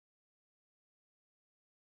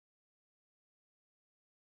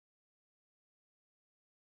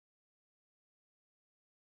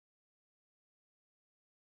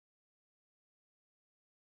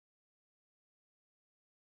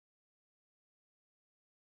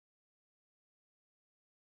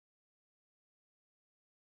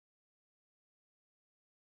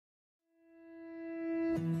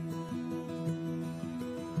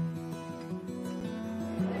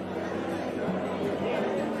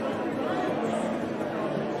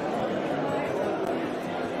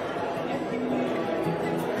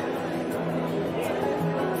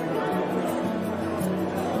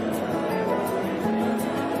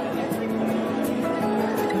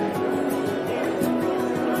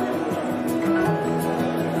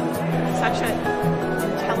such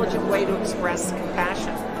an intelligent way to express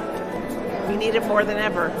compassion. We need it more than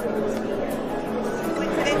ever.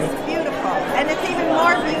 It's beautiful, and it's even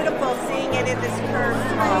more beautiful seeing it in this curved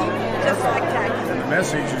hall. Just spectacular. The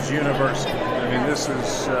message is universal. I mean, this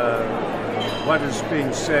is what is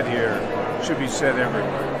being said here should be said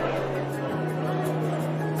everywhere.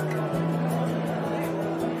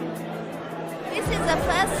 This is the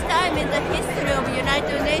first time in the history of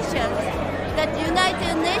United Nations that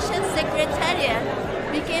United Nations Secretariat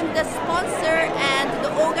became the sponsor and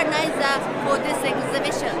the organizer for this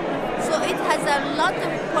exhibition. So it has a lot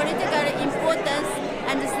of political importance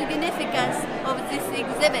and significance of this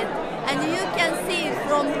exhibit. And you can see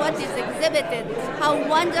from what is exhibited how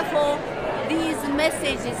wonderful these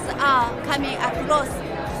messages are coming across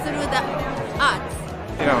through the arts.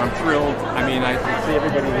 You know, I'm thrilled. I mean, I see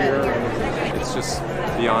everybody here, and it's just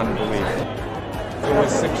beyond belief. It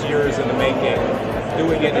was 6 years in the making,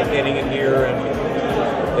 doing it and getting it here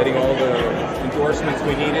and getting all the endorsements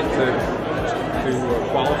we needed to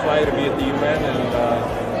qualify to be at the UN,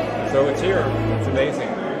 and so it's here. It's amazing.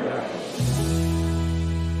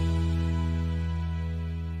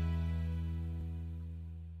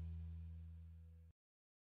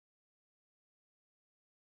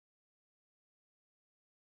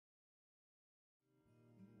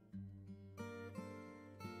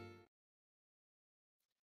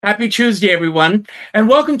 Happy Tuesday, everyone, and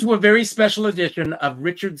welcome to a very special edition of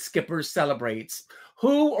Richard Skipper Celebrates.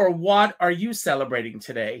 Who or what are you celebrating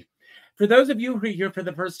today? For those of you who are here for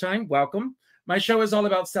the first time, welcome. My show is all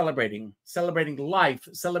about celebrating life,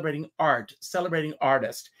 celebrating art, celebrating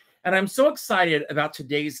artists. And I'm so excited about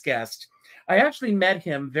today's guest. I actually met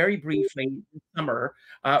him very briefly this summer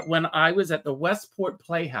when I was at the Westport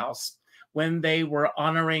Playhouse when they were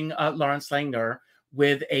honoring Lawrence Langner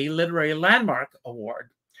with a Literary Landmark Award.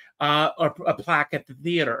 Or a plaque at the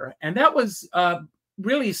theater. And that was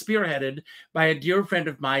really spearheaded by a dear friend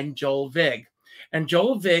of mine, Joel Vig. And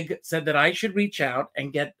Joel Vig said that I should reach out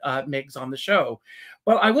and get Miggs on the show.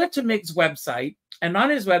 Well, I went to Miggs' website, and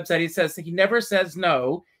on his website, he says he never says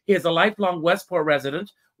no. He is a lifelong Westport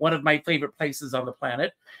resident, one of my favorite places on the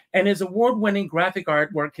planet, and his award-winning graphic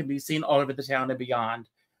artwork can be seen all over the town and beyond.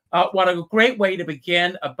 What a great way to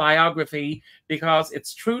begin a biography, because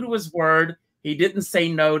it's true to his word. He didn't say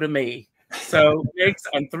no to me. So, Miggs,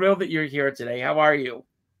 I'm thrilled that you're here today. How are you?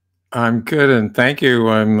 I'm good, and thank you.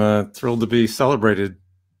 I'm thrilled to be celebrated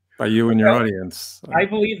by you and your audience. I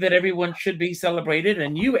believe that everyone should be celebrated,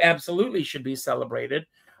 and you absolutely should be celebrated.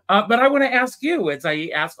 But I want to ask you, as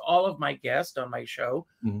I ask all of my guests on my show,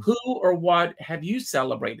 who or what have you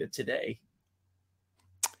celebrated today?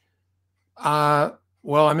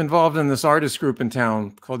 Well, I'm involved in this artist group in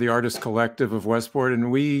town called the Artist Collective of Westport,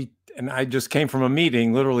 and I just came from a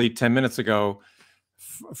meeting literally 10 minutes ago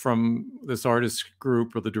from this artist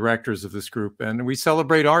group, or the directors of this group, and we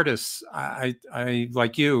celebrate artists. I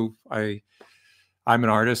like you, I'm an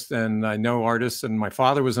artist, and I know artists, and my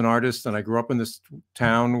father was an artist, and I grew up in this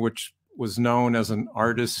town, which was known as an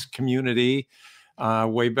artist community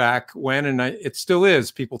way back when, and it still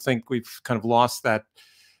is. People think we've kind of lost that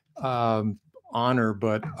honor,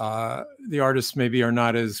 but the artists maybe are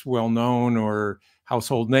not as well known or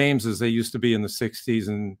household names as they used to be in the 60s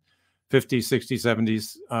and 50s,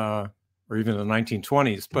 60s, 70s, or even the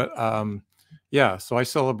 1920s. But yeah, so I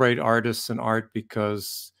celebrate artists and art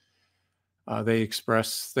because they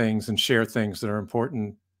express things and share things that are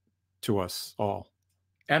important to us all.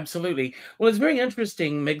 Absolutely. Well, it's very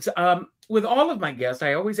interesting, Miggs. With all of my guests,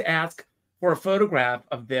 I always ask for a photograph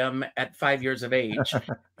of them at 5 years of age,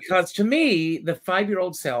 because to me, the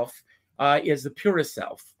 5-year-old self is the purest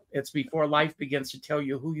self. It's before life begins to tell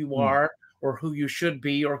you who you are, or who you should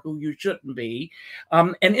be, or who you shouldn't be.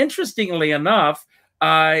 And interestingly enough,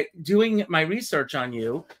 doing my research on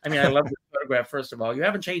you, I mean, I love the photograph, first of all. You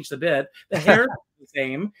haven't changed a bit. The hair is the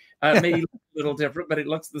same, maybe a little different, but it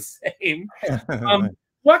looks the same.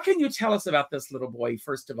 What can you tell us about this little boy,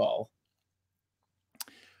 first of all?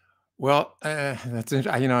 Well, that's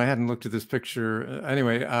interesting. You know, I hadn't looked at this picture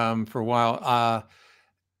anyway for a while.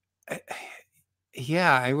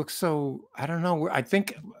 Yeah, I look so, I don't know. I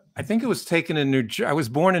think it was taken in New Jersey. I was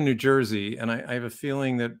born in New Jersey, and I have a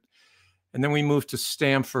feeling that, and then we moved to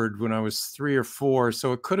Stamford when I was 3 or 4.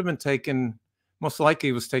 So it could have been taken, most likely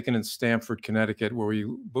it was taken in Stamford, Connecticut,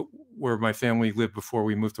 where my family lived before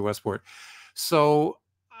we moved to Westport. So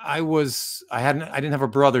I didn't have a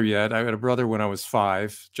brother yet. I had a brother when I was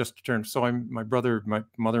 5, just turned. So my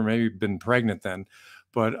mother maybe been pregnant then,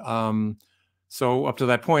 but so up to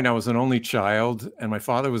that point, I was an only child, and my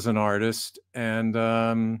father was an artist, and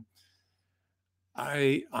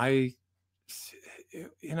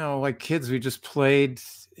you know, like kids, we just played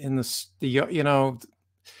in you know,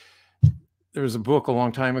 there was a book a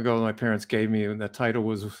long time ago my parents gave me, and the title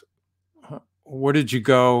was, "Where did you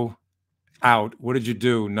go out? What did you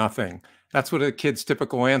do? Nothing." That's what a kid's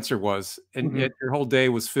typical answer was. And yet your whole day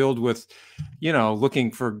was filled with, you know, looking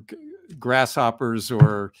for grasshoppers,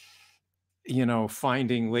 or, you know,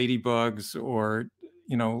 finding ladybugs, or,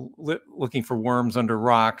 you know, looking for worms under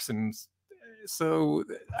rocks. And so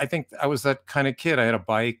I think I was that kind of kid. I had a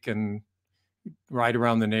bike and ride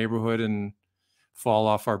around the neighborhood and fall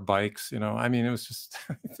off our bikes. You know, I mean, it was just,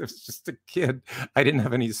 it was just a kid. I didn't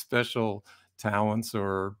have any special talents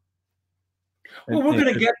or. Well, we're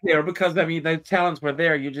going to get there, because I mean, the talents were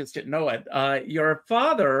there. You just didn't know it. Your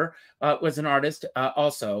father was an artist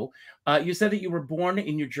also. You said that you were born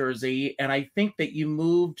in New Jersey, and I think that you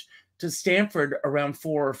moved to Stanford around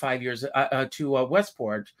 4 or 5 years, to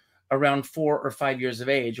Westport around 4 or 5 years of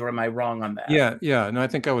age, or am I wrong on that? Yeah, yeah. No, I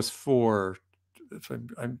think I was 4. If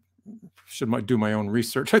I should do my own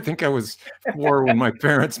research. I think I was 4 when my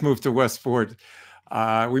parents moved to Westport.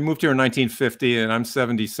 We moved here in 1950, and I'm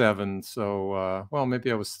 77. So, well, maybe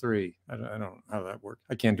I was 3. I don't know how that worked.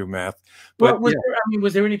 I can't do math. But Well,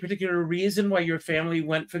 was there any particular reason why your family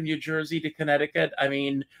went from New Jersey to Connecticut? I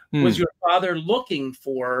mean, was your father looking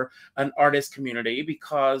for an artist community?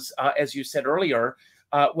 Because, as you said earlier,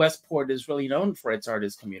 Westport is really known for its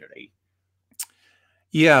artist community.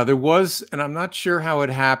 Yeah, there was, and I'm not sure how it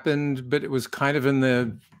happened, but it was kind of in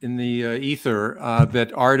the ether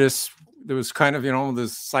that artists. There was kind of, you know,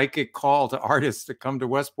 this psychic call to artists to come to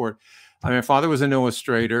Westport. I mean, my father was an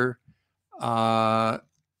illustrator, and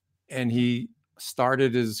he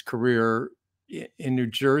started his career in New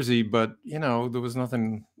Jersey, but, you know, there was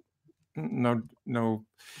nothing, no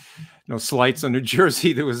slights on New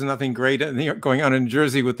Jersey. There was nothing great going on in New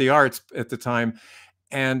Jersey with the arts at the time.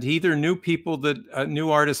 And he either knew people that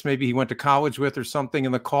knew artists, maybe he went to college with or something,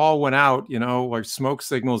 and the call went out, you know, like smoke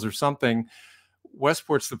signals or something.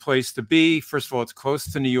 Westport's the place to be. First of all, it's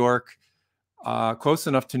close to New York, close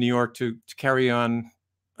enough to New York to carry on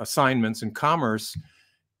assignments in commerce,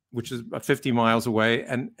 which is about 50 miles away,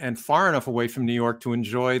 and far enough away from New York to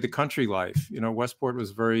enjoy the country life. You know, Westport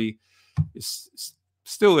was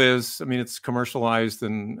still is. I mean, it's commercialized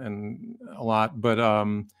and a lot, but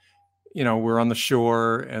you know, we're on the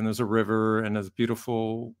shore, and there's a river, and there's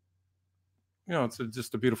beautiful. You know, it's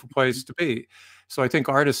just a beautiful place to be. So I think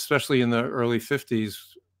artists, especially in the early 50s,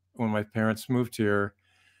 when my parents moved here,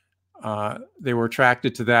 they were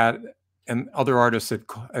attracted to that. And other artists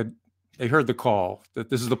they heard the call that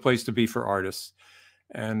this is the place to be for artists,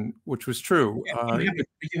 and which was true. Did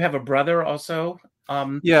you have a brother also?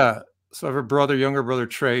 Yeah. So I have a brother, younger brother,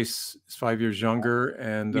 Trace, is 5 years younger.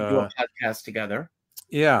 And we do a podcast together.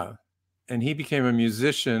 Yeah. And he became a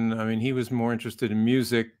musician. I mean, he was more interested in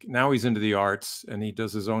music. Now he's into the arts, and he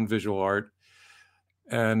does his own visual art.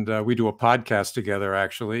 And we do a podcast together,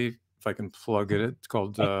 actually, if I can plug it. It's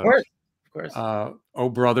called Of course. Oh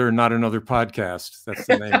Brother, Not Another Podcast. That's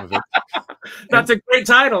the name of it. That's a great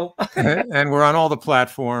title. And we're on all the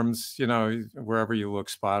platforms, you know, wherever you look,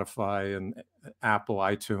 Spotify and Apple,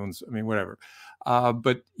 iTunes, I mean, whatever.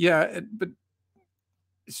 But yeah, but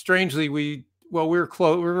strangely, we're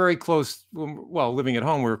close. We're very close. Well, living at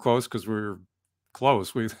home, we were close because we were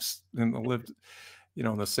close. We lived, you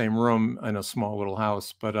know, in the same room in a small little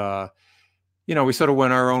house. But, you know, we sort of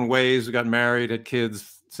went our own ways. We got married, had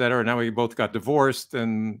kids, et cetera. Now we both got divorced,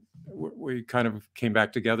 and we kind of came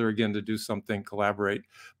back together again to do something, collaborate.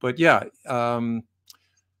 But yeah,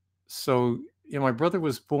 so, you know, my brother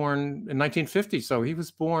was born in 1950. So he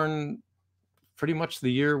was born pretty much the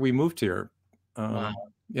year we moved here. Wow.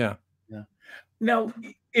 Yeah. Now,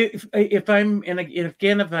 if I'm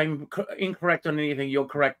incorrect on anything, you'll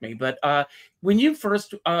correct me. But when you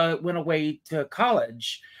first went away to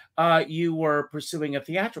college, you were pursuing a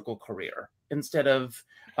theatrical career instead of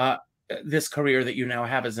this career that you now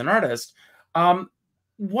have as an artist.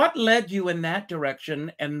 What led you in that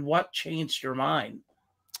direction, and what changed your mind?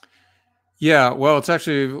 Yeah, well, it's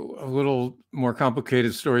actually a little more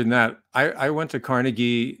complicated story than that. I went to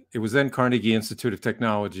Carnegie. It was then Carnegie Institute of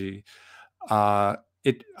Technology. My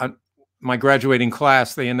graduating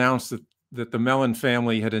class, they announced that the Mellon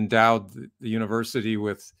family had endowed the university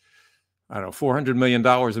with, I don't know, $400 million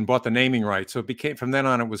and bought the naming rights. So it became, from then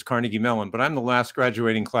on, it was Carnegie Mellon. But I'm the last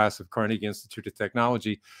graduating class of Carnegie Institute of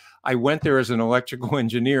Technology. I went there as an electrical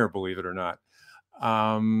engineer, believe it or not.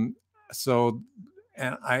 And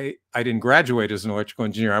I didn't graduate as an electrical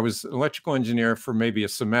engineer. I was an electrical engineer for maybe a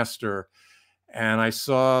semester. And I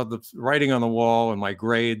saw the writing on the wall and my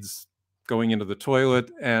grades going into the toilet.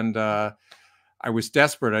 And I I was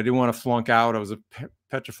desperate. I didn't want to flunk out. I was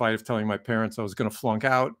petrified of telling my parents I was going to flunk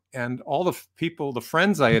out. And all the people, the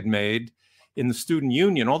friends I had made in the student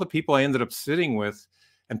union, all the people I ended up sitting with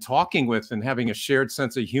and talking with and having a shared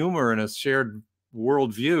sense of humor and a shared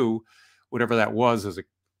worldview, whatever that was as a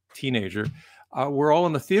teenager, were all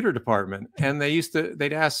in the theater department. And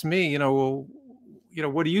they'd ask me, well,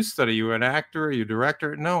 what do you study? You an actor? Are you a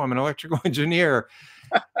director? No, I'm an electrical engineer.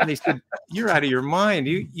 And they said, you're out of your mind.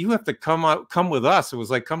 You have to come with us. It was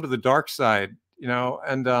like, come to the dark side,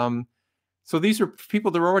 and so these are people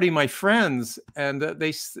that are already my friends, and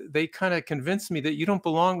they kind of convinced me that you don't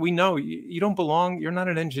belong. We know you don't belong. You're not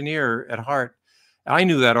an engineer at heart. I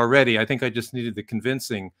knew that already. I think I just needed the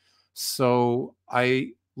convincing. So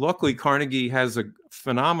luckily Carnegie has a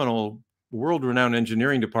phenomenal world-renowned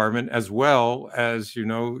engineering department, as well as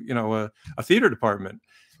a theater department.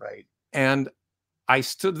 Right. And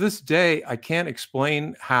to this day, I can't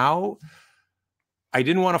explain how. I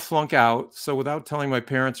didn't want to flunk out. So without telling my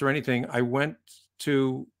parents or anything, I went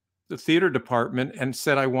to the theater department and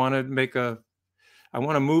said, I want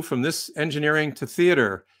to move from this engineering to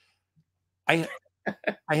theater. I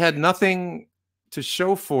had nothing to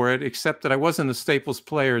show for it, except that I wasn't the Staples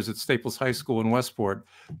Players at Staples High School in Westport,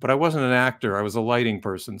 but I wasn't an actor. I was a lighting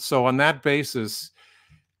person. So on that basis,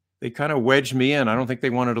 they kind of wedged me in. I don't think they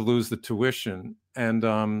wanted to lose the tuition.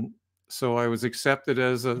 And so I was accepted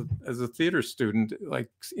as a theater student, like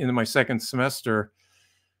in my second semester,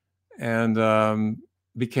 and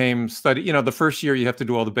became the first year you have to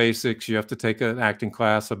do all the basics. You have to take an acting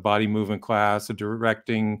class, a body movement class, a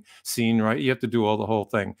directing scene, right? You have to do the whole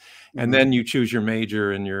thing. And then you choose your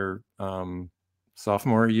major in your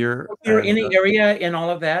sophomore year. Was there any area in all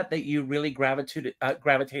of that you really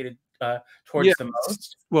gravitated towards the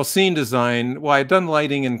most? Well, scene design. Well, I'd done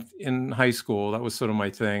lighting in high school. That was sort of my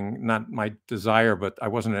thing, not my desire, but I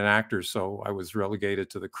wasn't an actor, so I was relegated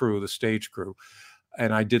to the crew, the stage crew.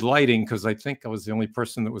 And I did lighting because I think I was the only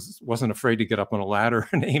person that wasn't afraid to get up on a ladder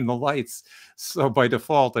and aim the lights. So by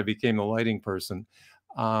default, I became the lighting person.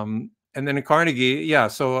 And then in Carnegie, yeah,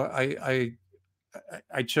 so I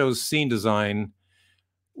chose scene design,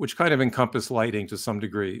 which kind of encompassed lighting to some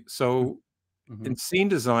degree. So in scene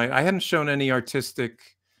design, I hadn't shown any artistic,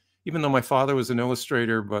 even though my father was an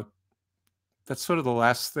illustrator, but that's sort of the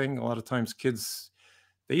last thing. A lot of times kids,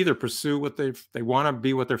 they either pursue what they want to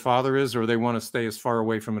be what their father is, or they want to stay as far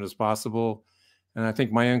away from it as possible. And I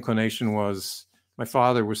think my inclination was, my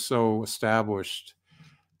father was so established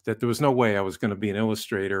that there was no way I was going to be an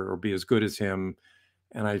illustrator or be as good as him.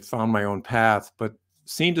 And I found my own path. But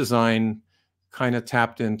scene design kind of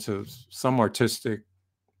tapped into some artistic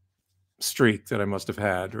streak that I must have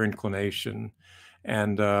had, or inclination.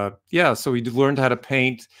 And yeah, so we learned how to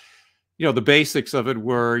paint. The basics of it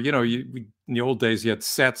were, in the old days, you had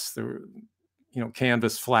sets. There were,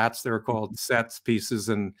 canvas flats. They were called sets pieces,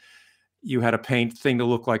 and you had to paint thing to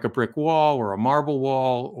look like a brick wall or a marble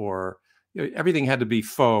wall, or everything had to be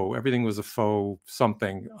faux. Everything was a faux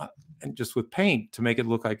something, and just with paint to make it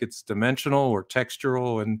look like it's dimensional or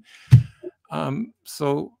textural. And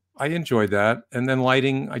so I enjoyed that. And then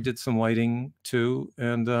lighting, I did some lighting too,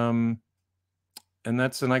 and I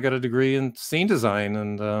got a degree in scene design,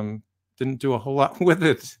 and didn't do a whole lot with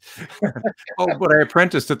it. Oh, but I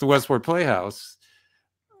apprenticed at the Westport Playhouse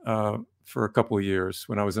for a couple of years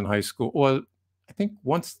when I was in high school. Well, I think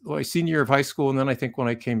once my senior year of high school, and then I think when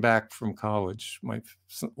I came back from college,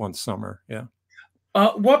 one summer. Yeah.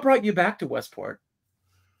 What brought you back to Westport?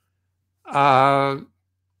 Well,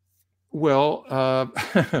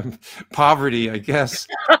 poverty, I guess.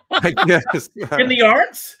 I guess in the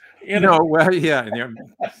arts. Well, yeah,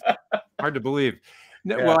 hard to believe.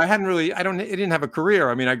 No, yeah. Well, I didn't have a career.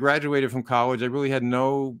 I mean, I graduated from college. I really had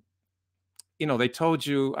no, they told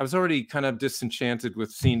you, I was already kind of disenchanted with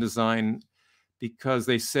scene design, because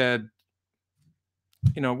they said,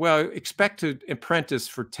 well, expect to apprentice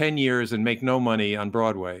for 10 years and make no money on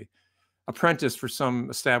Broadway. Apprentice for some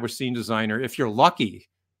established scene designer, if you're lucky,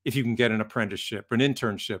 if you can get an apprenticeship or an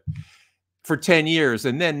internship for 10 years,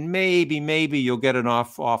 and then maybe you'll get an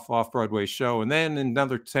off Broadway show, and then in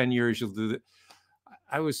another 10 years you'll do it.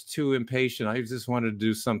 I was too impatient. I just wanted to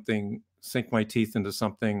do something, sink my teeth into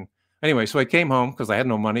something. Anyway, so I came home because I had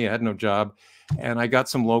no money, I had no job, and I got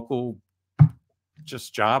some local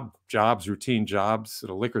just jobs, routine jobs at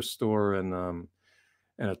a liquor store and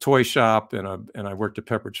a toy shop, and I worked at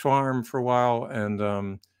Pepperidge Farm for a while,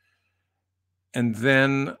 and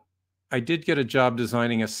then I did get a job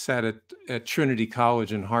designing a set at Trinity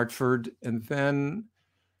College in Hartford, and then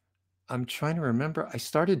I'm trying to remember, I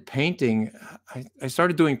started painting. I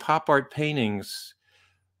started doing pop art paintings.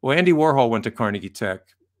 Well, Andy Warhol went to Carnegie Tech,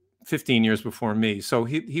 15 years before me. So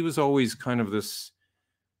he was always kind of this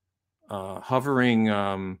hovering,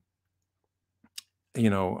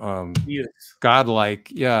 Yes. godlike,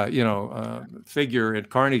 figure at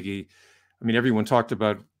Carnegie. I mean, everyone talked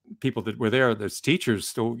about people that were there. There's teachers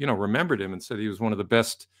still, remembered him and said he was one of the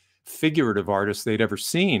best figurative artists they'd ever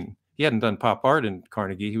seen. He hadn't done pop art in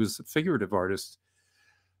Carnegie. He was a figurative artist.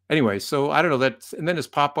 Anyway, so I don't know and then his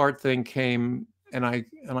pop art thing came, and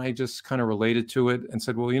I just kind of related to it and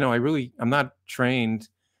said, well, I'm not trained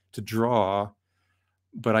to draw,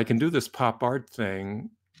 but I can do this pop art thing.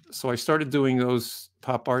 So I started doing those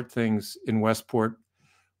pop art things in Westport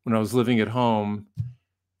when I was living at home.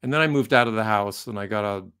 And then I moved out of the house and I got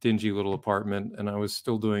a dingy little apartment, and I was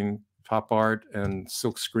still doing pop art and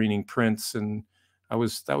silk screening prints. And that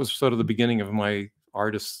was sort of the beginning of my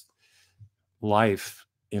artist life,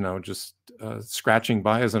 just scratching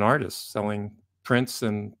by as an artist, selling prints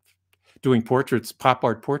and doing portraits, pop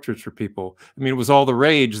art portraits for people. I mean, it was all the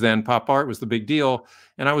rage then. Pop art was the big deal.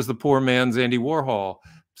 And I was the poor man's Andy Warhol.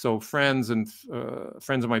 So friends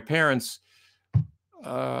of my parents,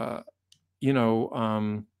 would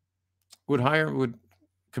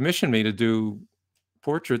commission me to do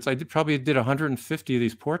portraits. I probably did 150 of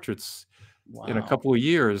these portraits in a couple of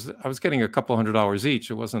years. I was getting a couple $100 each.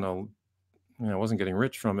 It wasn't I wasn't getting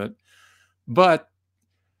rich from it. But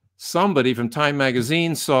somebody from Time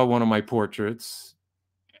magazine saw one of my portraits,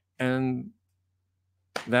 and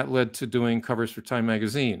that led to doing covers for Time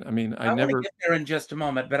magazine. I mean, I never want to get there in just a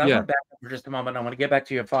moment, but I want to back up for just a moment. I want to get back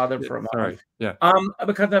to your father for a moment. Sorry. Yeah.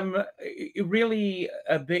 Because I'm really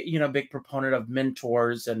a big proponent of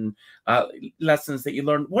mentors and lessons that you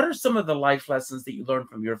learn. What are some of the life lessons that you learned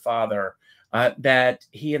from your father that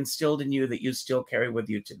he instilled in you that you still carry with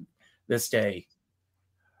you to this day?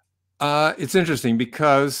 It's interesting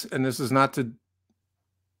because, and this is not to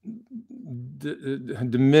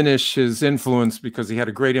diminish his influence, because he had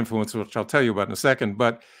a great influence, which I'll tell you about in a second,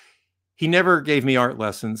 but he never gave me art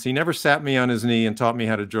lessons. He never sat me on his knee and taught me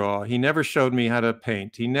how to draw. He never showed me how to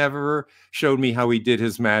paint. He never showed me how he did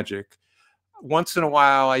his magic. Once in a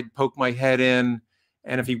while, I'd poke my head in,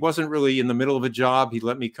 and if he wasn't really in the middle of a job, he'd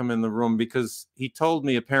let me come in the room, because he told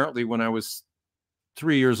me apparently when I was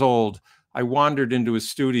 3 years old, I wandered into his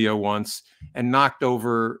studio once and knocked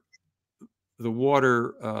over the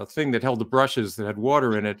water thing that held the brushes that had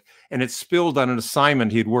water in it, and it spilled on an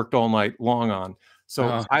assignment he'd worked all night long on.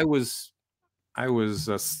 So I was what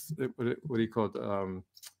do you call it?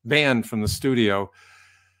 Banned from the studio.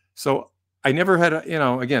 So I never had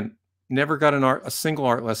never got a single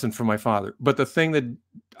art lesson from my father. But the thing that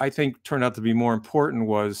I think turned out to be more important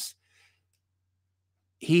was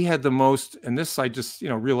he had the most, and this I just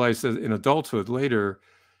realized that in adulthood later,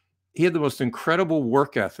 he had the most incredible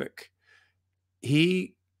work ethic.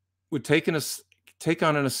 He would take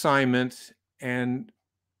on an assignment, and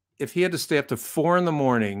if he had to stay up to 4 in the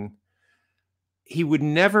morning, he would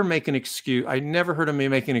never make an excuse. I never heard him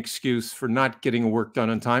make an excuse for not getting work done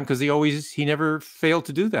on time, because he never failed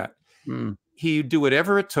to do that. He'd do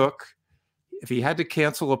whatever it took. If he had to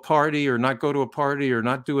cancel a party or not go to a party or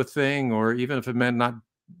not do a thing, or even if it meant not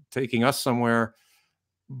taking us somewhere,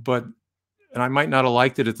 and I might not have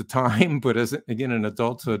liked it at the time, but as again in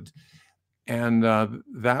adulthood, and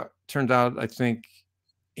that turned out, I think,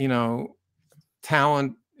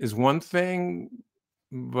 talent is one thing,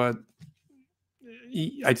 but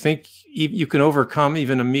I think you can overcome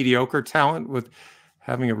even a mediocre talent with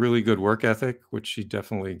having a really good work ethic, which he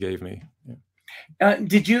definitely gave me. Yeah.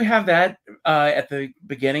 Did you have that at the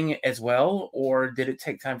beginning as well, or did it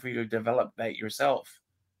take time for you to develop that yourself?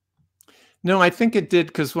 No, I think it did,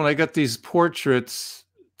 because when I got these portraits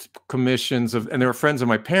commissions and they were friends of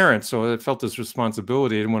my parents, so I felt this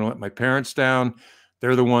responsibility. I didn't want to let my parents down.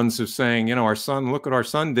 They're the ones who are saying, our son, look what our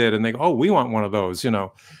son did, and they go, oh, we want one of those,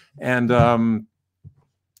 and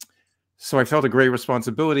so I felt a great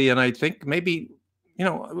responsibility, and I think maybe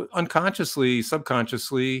unconsciously,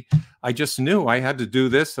 subconsciously, I just knew I had to do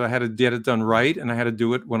this. I had to get it done right, and I had to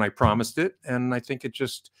do it when I promised it. And I think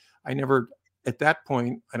I never, at that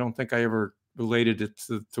point, I don't think I ever related it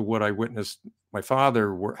to what I witnessed my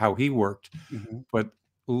father, how he worked. But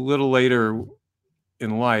a little later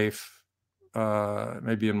in life,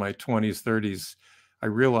 maybe in my 20s, 30s, I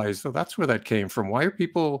realized, oh, that's where that came from. Why are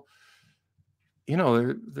people, I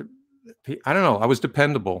don't know. I was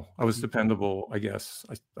dependable. I guess.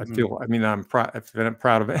 I feel, I'm proud. If I'm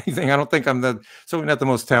proud of anything, I don't think I'm certainly not the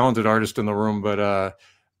most talented artist in the room, but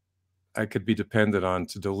I could be depended on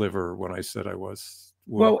to deliver when I said I was.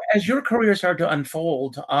 Well, as your career started to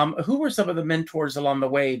unfold, who were some of the mentors along the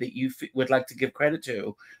way that you would like to give credit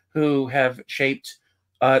to, who have shaped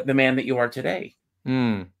the man that you are today?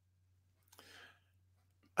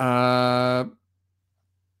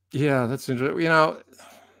 Yeah, that's interesting. You know,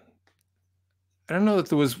 I don't know that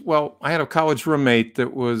there was. Well, I had a college roommate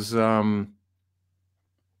that was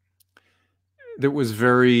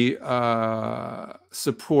very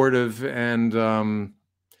supportive and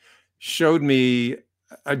showed me.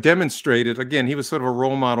 I demonstrated again. He was sort of a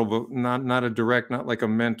role model, but not a direct, not like a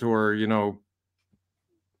mentor, you know,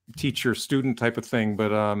 teacher student type of thing.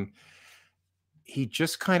 But he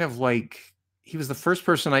just kind of like he was the first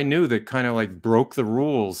person I knew that kind of like broke the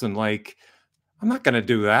rules and like, I'm not going to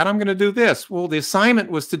do that. I'm going to do this. Well, the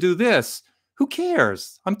assignment was to do this. Who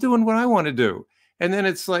cares? I'm doing what I want to do. And then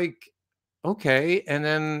it's like, okay. And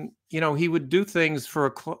then, you know, he would do things for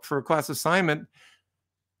a class assignment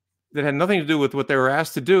that had nothing to do with what they were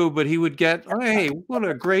asked to do, but he would get, oh, hey, what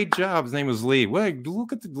a great job. His name was Lee. Well,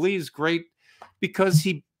 look at Lee's great, because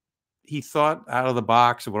he thought out of the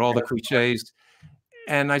box with all the cliches.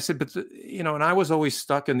 And I said, but you know, and I was always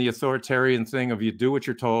stuck in the authoritarian thing of you do what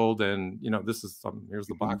you're told, and you know, this is here's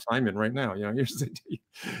the box I'm in right now. You know, here's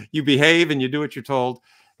you behave and you do what you're told,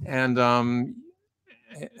 and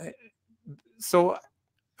so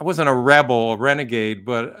I wasn't a rebel, a renegade,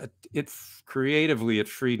 but it creatively it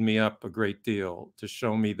freed me up a great deal to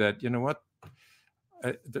show me that, you know what,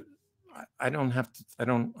 I don't have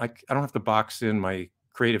to box in my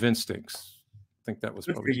creative instincts. I think that was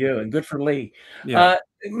good for you and good for Lee. Yeah.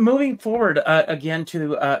 Moving forward again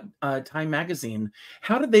to Time Magazine,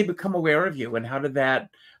 how did they become aware of you, and how did that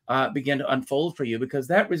begin to unfold for you? Because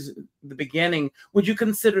that was the beginning. Would you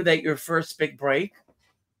consider that your first big break?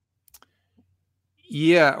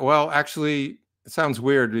 Yeah, well, actually, it sounds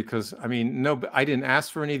weird because I mean, no, I didn't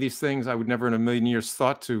ask for any of these things. I would never in a million years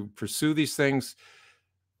thought to pursue these things.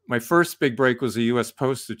 My first big break was a U.S.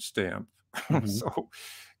 postage stamp. So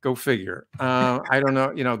go figure. I don't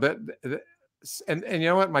know, you know, and you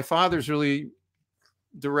know what? My father's really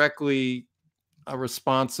directly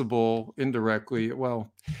responsible, indirectly.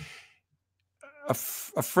 Well, a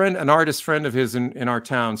friend, an artist friend of his in our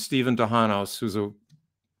town, Stephen DeHanos, who's a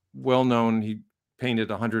well-known, he painted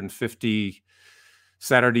 150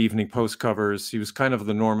 Saturday Evening Post covers. He was kind of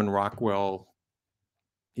the Norman Rockwell.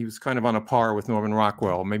 He was kind of on a par with Norman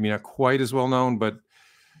Rockwell, maybe not quite as well known, but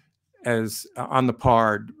as on the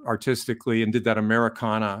par artistically, and did that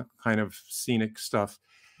Americana kind of scenic stuff.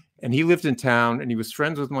 And he lived in town, and he was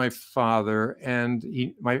friends with my father. And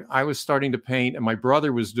I was starting to paint, and my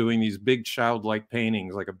brother was doing these big childlike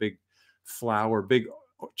paintings, like a big flower, big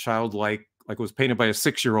childlike, like it was painted by a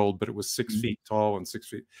 6-year-old, but it was 6 feet tall and 6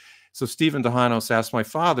 feet. So Stephen DeHanos asked my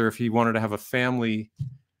father if he wanted to have a family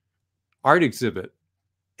art exhibit,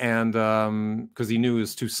 and because he knew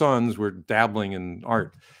his 2 sons were dabbling in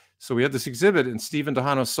art. So we had this exhibit, and Stephen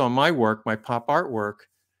DeHanos saw my work, my pop artwork,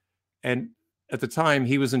 and at the time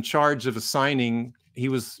he was in charge of assigning, he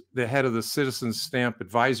was the head of the Citizens Stamp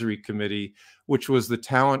Advisory Committee, which was the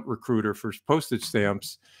talent recruiter for postage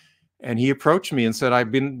stamps. And he approached me and said,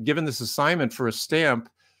 I've been given this assignment for a stamp,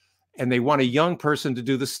 and they want a young person to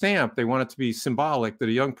do the stamp. They want it to be symbolic that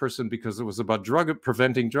a young person, because it was about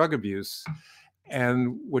preventing drug abuse,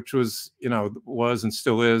 and which was, you know, was and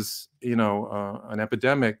still is, you know, an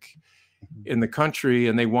epidemic in the country.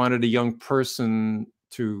 And they wanted a young person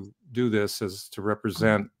to do this as to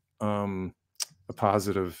represent a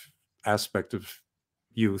positive aspect of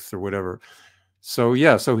youth or whatever. So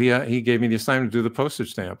yeah, so he gave me the assignment to do the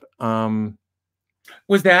postage stamp.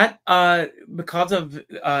 Was that because of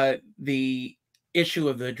the issue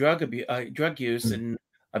of the drug use and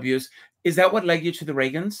abuse? Is that what led you to the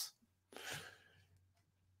Reagans?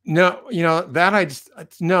 No, you know, that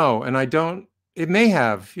no, and I don't, it may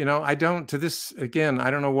have, you know, I don't, to this, again, I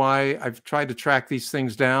don't know why. I've tried to track these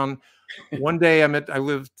things down. One day I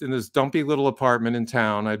lived in this dumpy little apartment in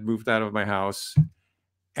town. I'd moved out of my house,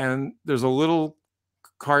 and there's a little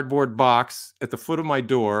cardboard box at the foot of my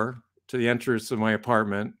door to the entrance of my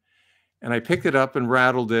apartment. And I picked it up and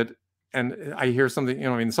rattled it, and I hear something, you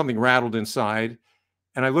know, I mean, something rattled inside.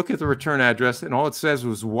 And I look at the return address, and all it says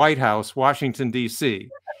was White House, Washington, D.C.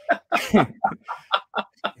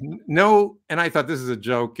 No, and I thought, this is a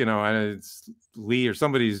joke, you know, and it's Lee or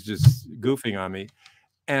somebody's just goofing on me.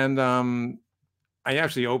 And I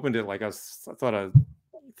actually opened it like I thought a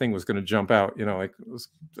thing was going to jump out, you know, like it was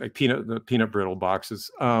like the peanut brittle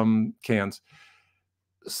boxes, cans.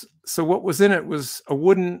 So what was in it was a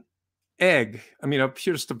wooden egg. I mean,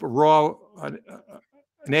 just a raw, an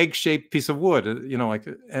egg-shaped piece of wood, you know, like,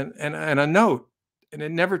 and a note. And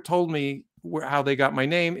it never told me how they got my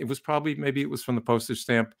name. It was probably, maybe it was from the postage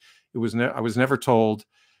stamp. It was, I was never told.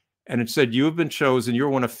 And it said, you have been chosen. You're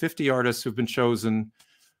one of 50 artists who've been chosen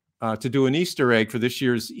to do an Easter egg for this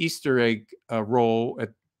year's Easter egg roll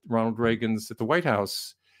Ronald Reagan's at the White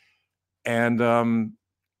House. And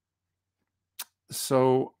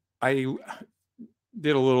so I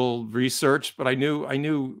did a little research, but I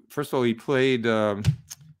knew first of all, he played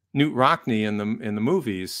Newt Rockne in the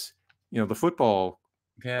movies, the football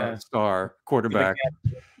star quarterback.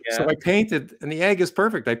 Yeah. So I painted, and the egg is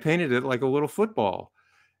perfect. I painted it like a little football,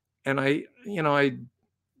 and I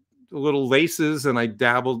little laces, and I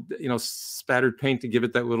dabbled, spattered paint to give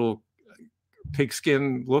it that little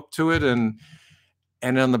pigskin look to it, and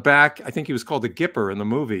on the back, I think he was called the Gipper in the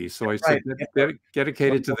movie. So I said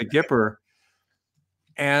dedicated to the Gipper,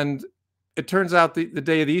 and it turns out the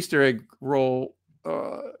day of the Easter egg roll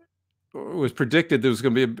was predicted there was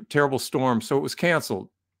going to be a terrible storm, so it was canceled.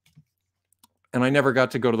 And I never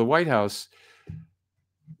got to go to the White House.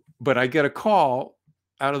 But I get a call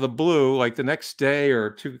out of the blue, like the next day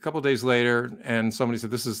or a couple of days later, and somebody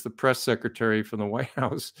said, "This is the press secretary from the White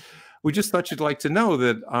House. We just thought you'd like to know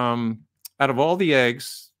that out of all the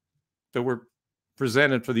eggs that were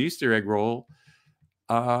presented for the Easter egg roll,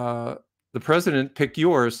 the president picked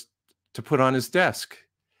yours to put on his desk."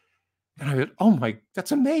 And I went, "Oh my,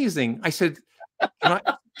 that's amazing." I said,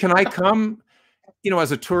 can I come,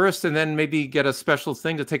 as a tourist, and then maybe get a special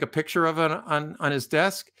thing to take a picture of it on his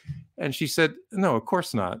desk? And she said, "No, of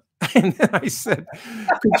course not." And then I said,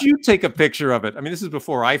 "Could you take a picture of it?" I mean, this is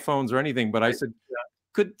before iPhones or anything, but I said,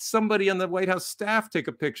 "Could somebody on the White House staff take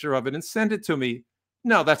a picture of it and send it to me?"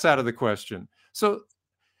 "No, that's out of the question." So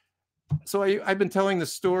I've been telling the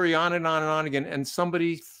story on and on and on again. And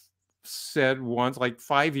somebody said once, like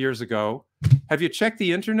 5 years ago, "Have you checked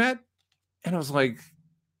the internet?" And I was like,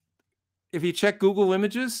 "If you check Google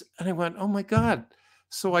Images?" And I went, "Oh my God."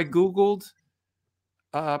 So I Googled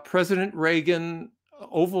President Reagan,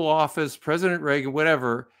 Oval Office, President Reagan,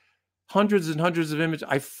 whatever, hundreds and hundreds of images.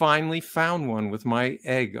 I finally found one with my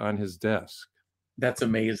egg on his desk. That's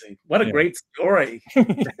amazing. What a great story.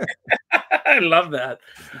 I love that.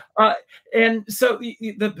 And so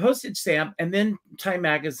the Postage Stamp and then Time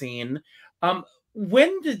Magazine,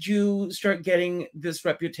 when did you start getting this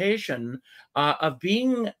reputation of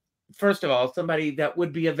being, first of all, somebody that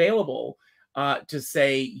would be available to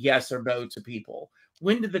say yes or no to people?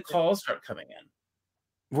 When did the calls start coming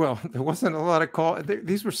in? Well, there wasn't a lot of call.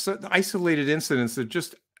 These were isolated incidents that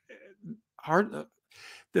just hard.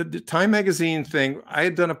 The Time Magazine thing, I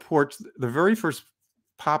had done a portrait, the very first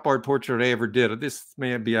pop art portrait I ever did. This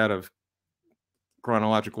may be out of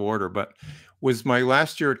chronological order, but was my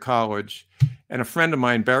last year at college. And a friend of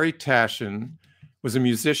mine, Barry Tashin, was a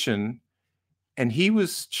musician, and he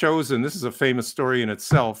was chosen. This is a famous story in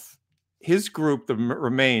itself. His group, the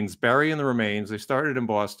Remains, Barry and the Remains, they started in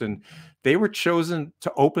Boston. They were chosen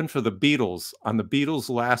to open for the Beatles on the Beatles'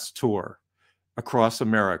 last tour across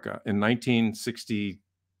America in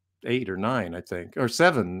 1968 or 9, I think, or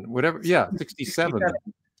 7, whatever. Yeah, 67.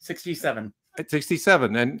 67.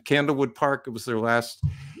 67. And Candlewood Park, it was their last.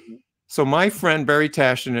 So my friend Barry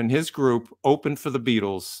Tashin and his group opened for the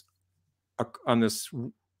Beatles on this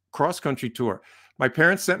cross-country tour. My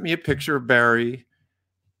parents sent me a picture of Barry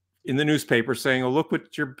in the newspaper saying, "Oh, look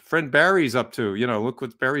what your friend Barry's up to. Look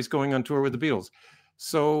what Barry's going on tour with the Beatles."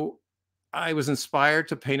 So I was inspired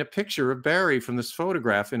to paint a picture of Barry from this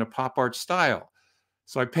photograph in a pop art style.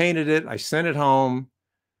 So I painted it. I sent it home.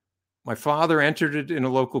 My father entered it in a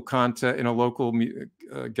local contest, in a local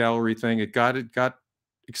gallery thing. It got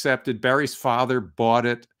accepted. Barry's father bought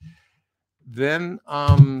it. Then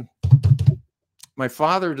my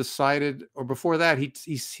father decided, or before that,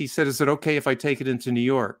 he said, "Is it okay if I take it into New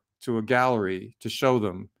York to a gallery to show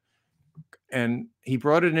them?" And he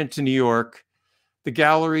brought it into New York. The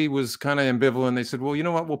gallery was kind of ambivalent. They said, "Well, you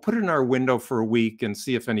know what? We'll put it in our window for a week and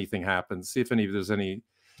see if anything happens. See if there's any."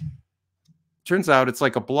 Turns out it's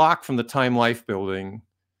like a block from the Time Life building.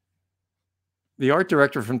 The art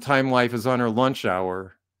director from Time Life is on her lunch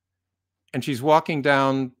hour, and she's walking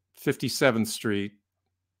down 57th Street,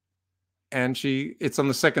 and it's on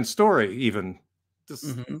the second story even.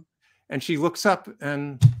 And she looks up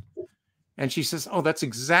and she says, "Oh, that's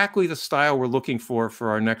exactly the style we're looking for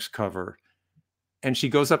our next cover." And she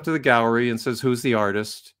goes up to the gallery and says, "Who's the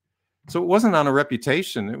artist?" So it wasn't on a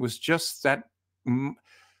reputation. It was just that.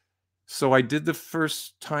 So I did the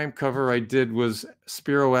first Time cover I did was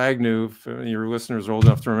Spiro Agnew. If your listeners are old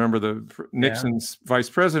enough to remember, Nixon's vice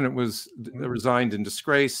president was resigned in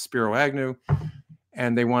disgrace, Spiro Agnew.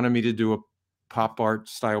 And they wanted me to do a pop art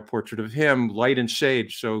style portrait of him, light and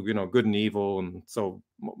shade, so, good and evil. And so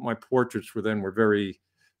my portraits were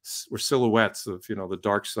silhouettes of, the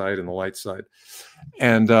dark side and the light side.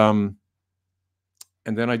 And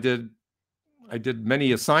then I did I did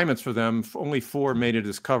many assignments for them. Only 4 made it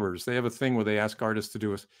as covers. They have a thing where they ask artists to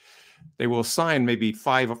do they will assign maybe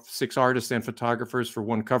 5 or 6 artists and photographers for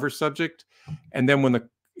one cover subject. And then when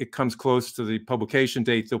it comes close to the publication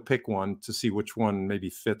date, they'll pick one to see which one maybe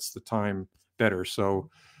fits the time better. So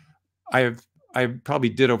I probably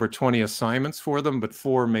did over 20 assignments for them, but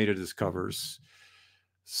 4 made it as covers.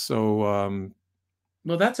 So,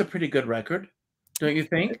 well, that's a pretty good record, don't you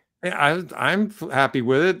think? I'm happy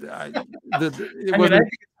with it. I think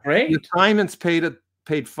it's great. The assignments paid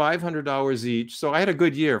 $500 each. So I had a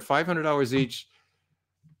good year, $500 each.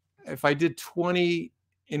 If I did 20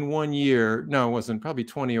 in 1 year, no, it wasn't, probably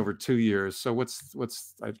 20 over 2 years. So what's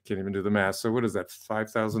I can't even do the math. So what is that,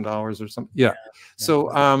 $5,000 or something? Yeah. So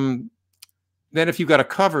then if you got a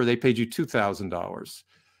cover, they paid you $2,000.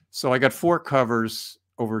 So I got 4 covers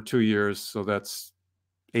over 2 years. So that's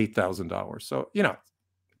 $8,000. So, you know,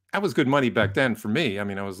 that was good money back then for me. I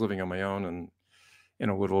mean, I was living on my own and in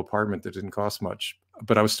a little apartment that didn't cost much,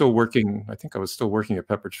 but I was still working. I think I was still working at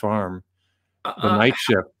Pepperidge Farm, the night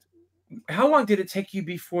shift. How long did it take you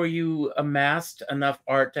before you amassed enough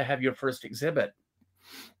art to have your first exhibit?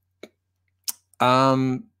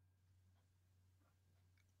 Yeah.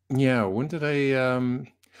 When did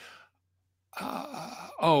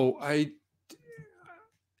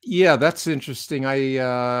yeah, that's interesting.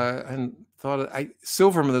 And thought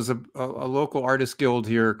Silvermine, there's a local artist guild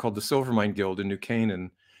here called the Silvermine Guild in New Canaan,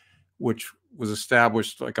 which was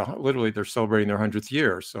established literally they're celebrating their 100th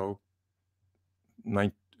year. So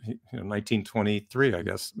 1923, I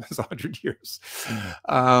guess, is 100 years.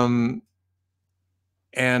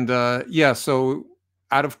 Yeah, so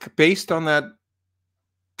based on that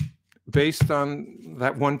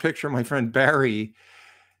one picture, my friend Barry,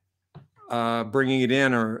 bringing it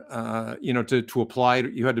in, or you know, to apply,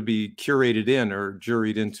 you had to be curated in or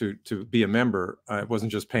juried in to be a member. It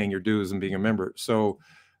wasn't just paying your dues and being a member. So,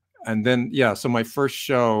 and then yeah, so my first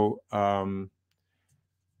show,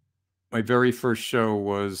 my very first show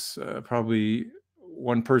was probably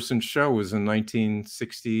one-person show, was in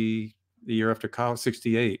 1960, the year after college,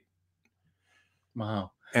 68.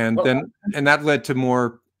 Wow. And then that led to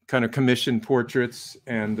more kind of commissioned portraits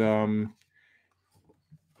and a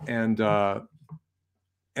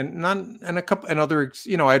couple and other,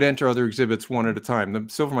 you know, I'd enter other exhibits one at a time. The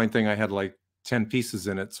Silvermine thing, I had like 10 pieces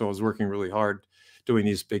in it, so I was working really hard doing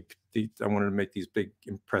these I wanted to make these big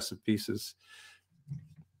impressive pieces.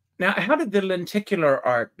 Now, how did the lenticular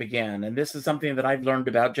art begin? And this is something that I've learned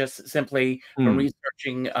about just simply from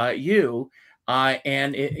researching you.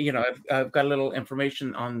 And you know, I've got a little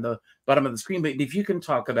information on the bottom of the screen, but if you can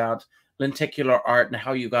talk about lenticular art and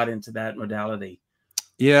how you got into that modality.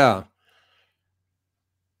 Yeah.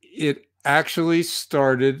 It actually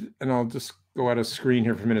started, and I'll just go out of screen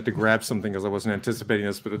here for a minute to grab something because I wasn't anticipating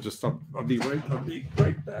this, but I'll be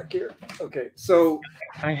right back here. Okay, so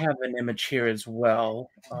I have an image here as well.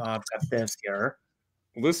 I've got this here.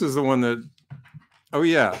 This is the one that, oh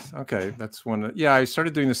yeah, okay, that's one that, yeah, I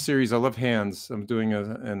started doing this series. I love hands. I'm doing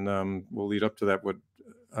and we'll lead up to that. But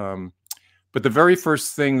the very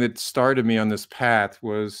first thing that started me on this path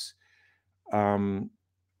was when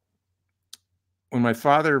my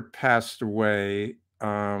father passed away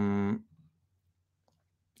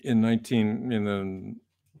in the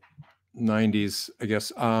 90s, I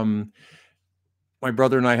guess. My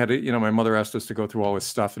brother and I had to, you know, my mother asked us to go through all his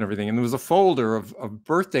stuff and everything. And there was a folder of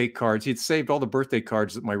birthday cards. He'd saved all the birthday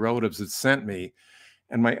cards that my relatives had sent me.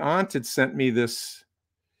 And my aunt had sent me this,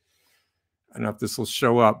 I don't know if this will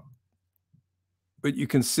show up, but you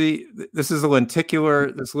can see, this is a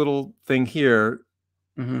lenticular, this little thing here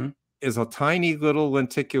is a tiny little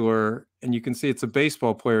lenticular. And you can see it's a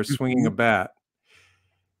baseball player swinging a bat.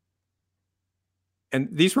 And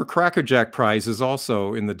these were Cracker Jack prizes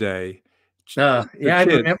also in the day. Yeah, I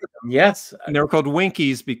remember them. Yes. And they were called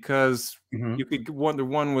Winkies because you could, the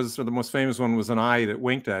one was, or the most famous one was an eye that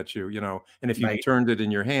winked at you, you know, and if you turned it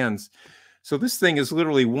in your hands. So this thing is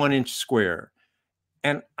literally 1 inch square.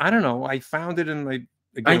 And I don't know, I found it in my,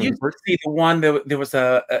 again, I used to see the one that there was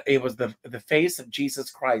it was the face of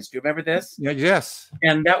Jesus Christ. Do you remember this? Yeah, yes.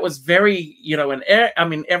 And that was very, you know, and I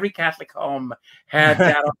mean, every Catholic home had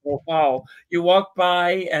that on the wall. You walk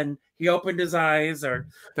by and he opened his eyes, or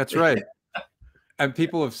that's right. And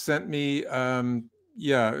people have sent me,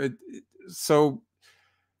 yeah. So,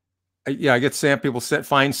 yeah, I get people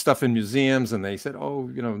find stuff in museums, and they said, "Oh,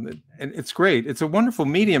 you know," and it's great. It's a wonderful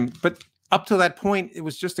medium, but up to that point, it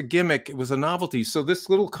was just a gimmick. It was a novelty. So this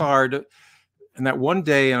little card, and that one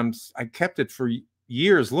day, I kept it for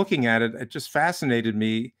years, looking at it. It just fascinated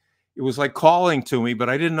me. It was like calling to me, but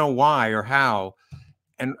I didn't know why or how.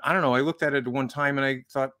 And I don't know. I looked at it one time, and I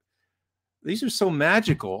thought, these are so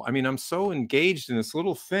magical. I mean, I'm so engaged in this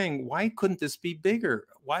little thing. Why couldn't this be bigger?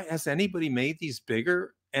 Why has anybody made these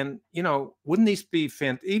bigger? And, you know, wouldn't these be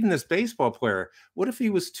even this baseball player, what if he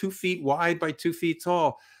was 2 feet wide by 2 feet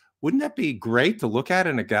tall? Wouldn't that be great to look at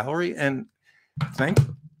in a gallery? And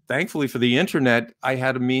thankfully for the internet, I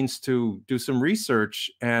had a means to do some research,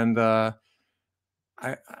 and I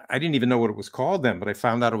didn't even know what it was called then, but I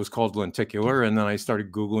found out it was called lenticular, and then I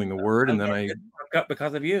started Googling the word, and then I up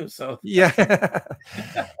because of you. So yeah,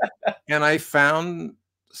 and I found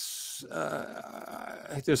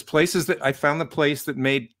there's places that I found the place that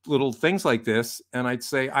made little things like this, and I'd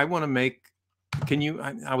say, I want to make. Can you?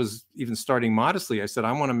 I was even starting modestly. I said,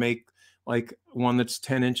 I want to make like one that's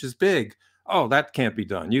 10 inches big. Oh, that can't be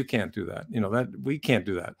done. You can't do that. You know, that we can't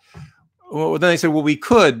do that. Well, then I said, well, we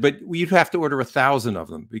could, but you'd have to order 1,000 of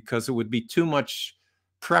them because it would be too much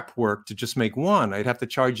prep work to just make one. I'd have to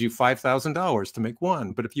charge you $5,000 to make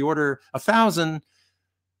one. But if you order 1,000,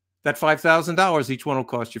 that $5,000, each one will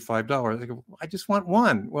cost you $5. I go, I just want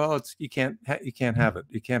one. Well, you can't have it.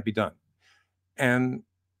 It can't be done. And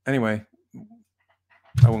anyway,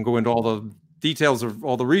 I won't go into all the details of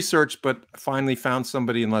all the research, but I finally found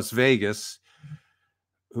somebody in Las Vegas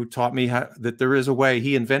who taught me that there is a way.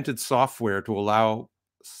 He invented software to allow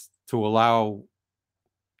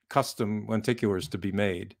custom lenticulars to be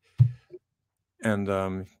made. And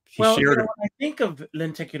he shared it. I think of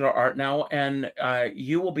lenticular art now, and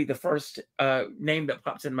you will be the first name that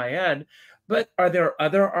pops in my head. But are there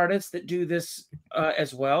other artists that do this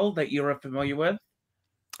as well that you're familiar with?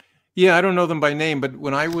 Yeah, I don't know them by name, but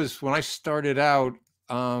when I started out,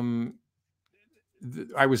 I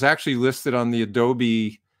was actually listed on the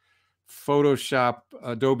Adobe's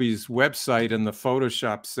website in the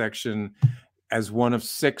Photoshop section as one of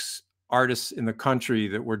 6 artists in the country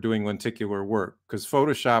that were doing lenticular work, because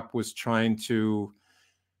Photoshop was trying to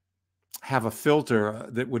have a filter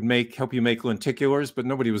that would help you make lenticulars, but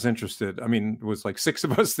nobody was interested. I mean, it was like 6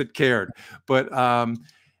 of us that cared, but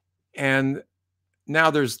and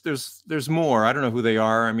now there's more. I don't know who they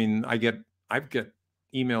are. I mean, I get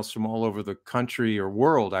emails from all over the country or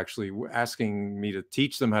world actually asking me to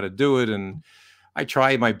teach them how to do it, and I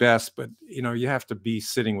try my best, but you know, you have to be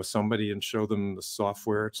sitting with somebody and show them the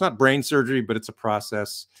software. It's not brain surgery, but it's a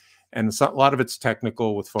process, and a lot of it's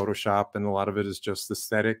technical with Photoshop, and a lot of it is just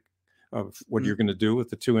aesthetic of what you're going to do with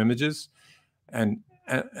the 2 images, and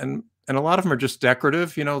a lot of them are just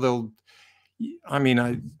decorative. You know,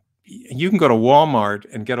 you can go to Walmart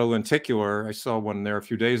and get a lenticular. I saw one there a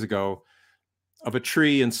few days ago of a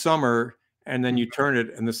tree in summer, and then you turn it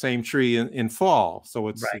in the same tree in fall. So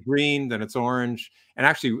it's green, then it's orange, and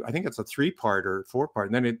actually I think it's a 3-part or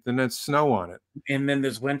 4-part, and then it's snow on it. And then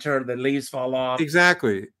there's winter, the leaves fall off.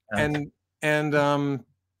 Exactly. And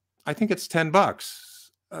I think it's $10.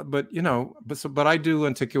 But you know, but I do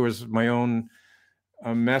lenticulars my own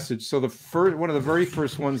message. So one of the very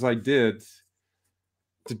first ones I did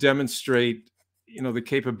to demonstrate, you know, the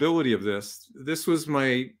capability of this was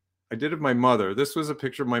I did it of my mother. This was a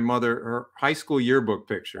picture of my mother, her high school yearbook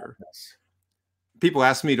picture. People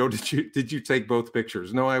ask me, "Oh, did you take both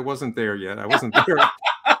pictures?" No, I wasn't there yet. I wasn't there.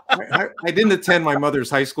 I didn't attend my mother's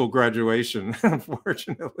high school graduation,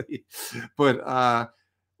 unfortunately. But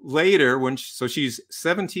later, so she's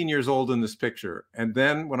 17 years old in this picture, and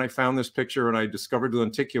then when I found this picture and I discovered the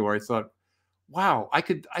lenticular, I thought, "Wow, I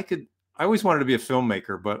always wanted to be a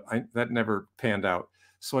filmmaker, but that never panned out."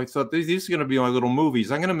 So I thought, these are going to be my little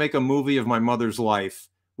movies. I'm going to make a movie of my mother's life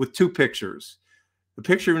with 2 pictures. The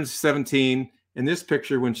picture when she's 17 and this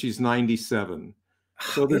picture when she's 97.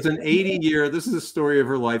 So there's an 80-year, this is a story of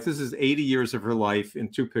her life. This is 80 years of her life in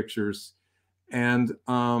 2 pictures. And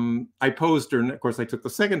I posed her, and of course I took the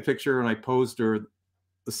second picture and I posed her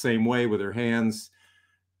the same way with her hands.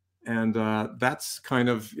 And that's kind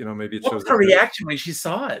of, you know, maybe it shows. What was her reaction when she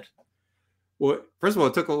saw it? Well, first of all,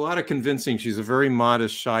 it took a lot of convincing. She's a very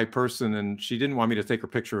modest, shy person, and she didn't want me to take her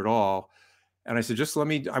picture at all. And I said, just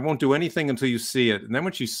I won't do anything until you see it. And then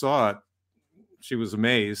when she saw it, she was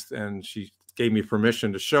amazed, and she gave me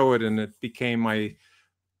permission to show it. And it became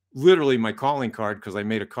literally my calling card, because I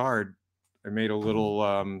made a card. I made a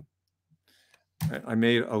little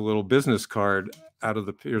business card out of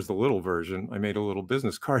here's the little version. I made a little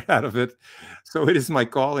business card out of it. So it is my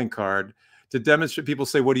calling card to demonstrate. People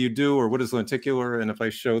say, what do you do? Or what is lenticular? And if I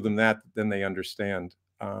show them that, then they understand.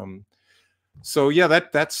 So yeah,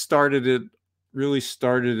 that started it, really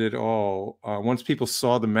started it all. Once people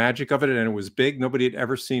saw the magic of it and it was big, nobody had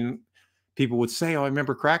ever seen. People would say, oh, I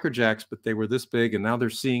remember Cracker Jacks, but they were this big, and now they're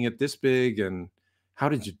seeing it this big. And how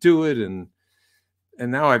did you do it? And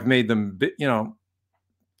now I've made them, you know,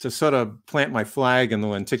 sort of plant my flag in the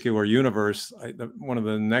lenticular universe, one of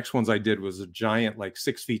the next ones I did was a giant, like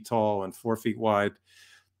 6 feet tall and 4 feet wide.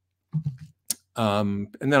 And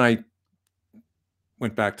then I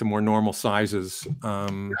went back to more normal sizes.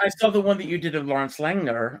 I saw the one that you did of Lawrence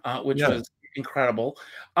Langner, which was incredible.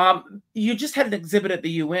 You just had an exhibit at the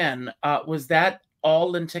UN. Was that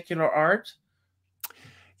all lenticular art?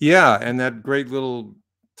 Yeah, and that great little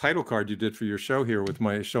title card you did for your show here with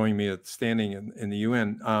showing me it standing in the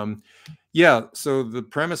UN. Yeah, so the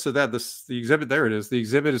premise of that, the exhibit, there it is. The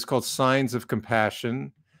exhibit is called Signs of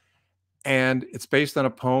Compassion, and it's based on a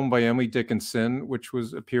poem by Emily Dickinson, which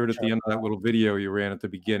appeared at the end of that little video you ran at the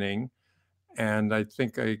beginning. And I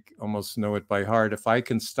think I almost know it by heart. If I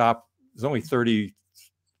can stop, there's only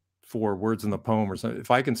 34 words in the poem or something. If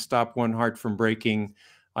I can stop one heart from breaking,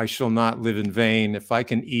 I shall not live in vain. If I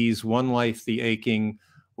can ease one life the aching,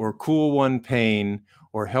 or cool one pain,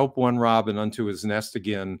 or help one robin unto his nest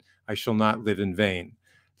again, I shall not live in vain.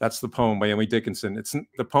 That's the poem by Emily Dickinson.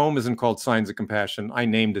 The poem isn't called Signs of Compassion. I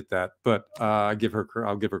named it that, but I'll give her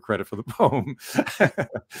credit for the poem.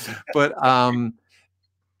 But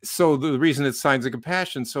so the reason it's Signs of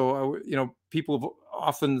Compassion, so people have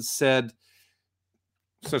often said,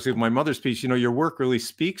 especially with my mother's piece, your work really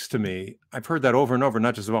speaks to me. I've heard that over and over,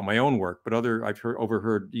 not just about my own work, but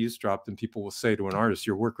overheard eavesdropped, and people will say to an artist,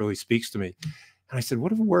 your work really speaks to me. And I said,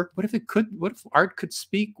 what if art could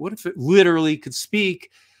speak? What if it literally could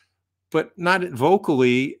speak, but not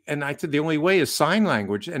vocally? And I said, the only way is sign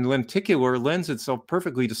language, and lenticular lends itself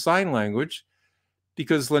perfectly to sign language,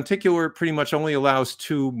 because lenticular pretty much only allows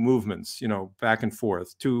two movements, back and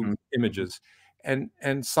forth, two images, and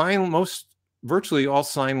virtually all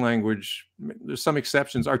sign language, there's some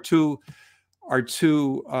exceptions, are two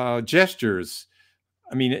gestures.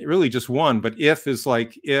 I mean, really just one, but if is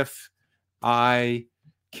like, if I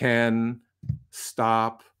can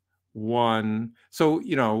stop one. So,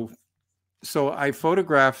 so I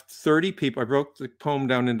photographed 30 people. I broke the poem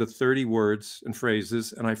down into 30 words and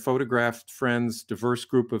phrases, and I photographed friends, diverse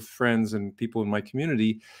group of friends and people in my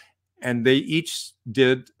community, and they each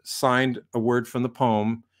signed a word from the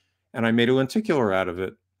poem, and I made a lenticular out of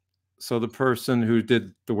it. So the person who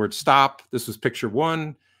did the word stop, this was picture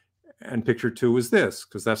 1, and picture 2 was this,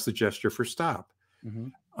 because that's the gesture for stop.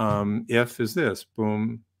 If is this,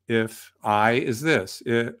 boom. If I is this,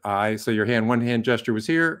 so your one hand gesture was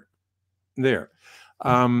here, there.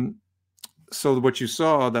 So what you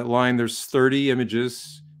saw, that line, there's 30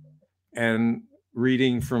 images, and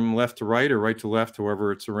reading from left to right or right to left,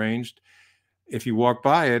 however it's arranged. If you walk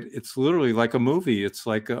by it, it's literally like a movie. It's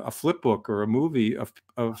like a flip book or a movie of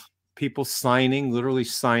people literally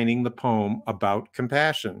signing the poem about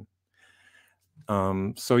compassion.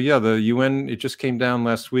 So yeah, the UN, it just came down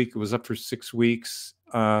last week. It was up for 6 weeks.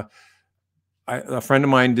 A friend of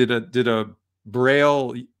mine did a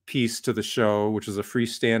Braille piece to the show, which is a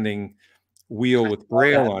freestanding wheel with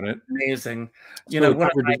Braille on it. Amazing. One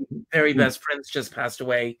of my very best friends just passed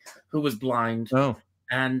away, who was blind. Oh.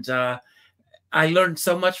 And I learned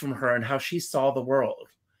so much from her and how she saw the world.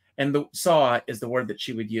 And the saw is the word that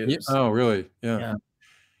she would use. Oh, really? Yeah.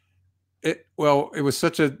 It was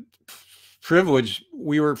such a privilege.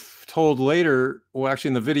 We were told later, well, actually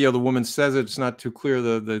in the video, the woman says it's not too clear.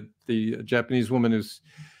 The Japanese woman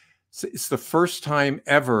it's the first time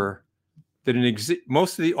ever that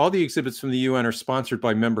all the exhibits from the UN are sponsored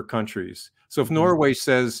by member countries. So if Norway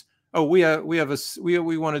says, oh, we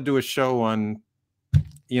want to do a show on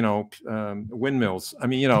windmills, I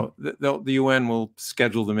mean, the UN will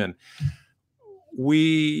schedule them in.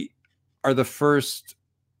 We are the first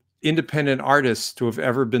independent artists to have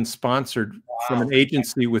ever been sponsored from an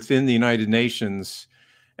agency within the United Nations,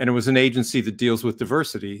 and it was an agency that deals with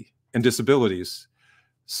diversity and disabilities.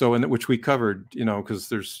 So, which we covered, because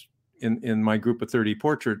there's in my group of 30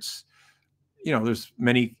 portraits, there's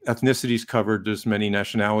many ethnicities covered, there's many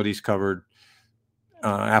nationalities covered.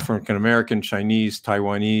 African American, Chinese,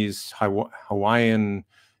 Taiwanese, Hawaiian,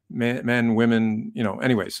 men, women,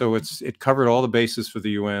 anyway. So it covered all the bases for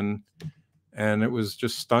the UN, and it was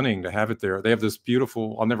just stunning to have it there. They have this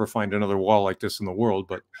beautiful, I'll never find another wall like this in the world,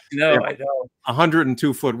 but no, I know,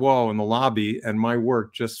 102-foot wall in the lobby, and my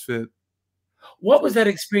work just fit. What was that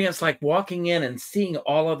experience like, walking in and seeing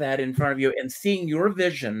all of that in front of you and seeing your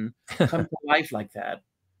vision come to life like that?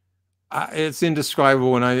 It's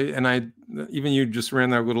indescribable. And I even you just ran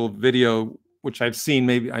that little video, which I've seen,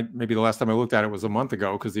 maybe the last time I looked at it was a month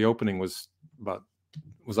ago, because the opening was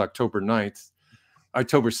October 9th,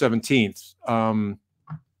 October 17th.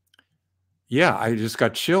 Yeah, I just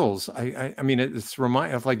got chills. I mean, it's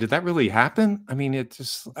of like, did that really happen? I mean,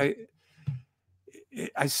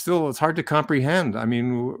 it's hard to comprehend. I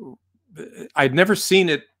mean, I'd never seen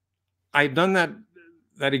it. I'd done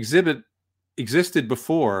that exhibit existed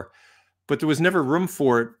before, but there was never room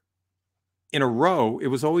for it in a row. It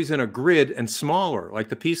was always in a grid and smaller, like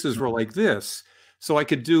the pieces were like this. So I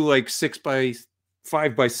could do like 6 by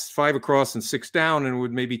 5 by 5 across and 6 down, and it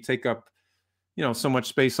would maybe take up, you know, so much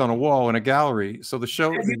space on a wall in a gallery. So the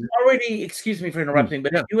show already, excuse me for interrupting,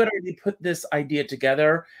 but you had already put this idea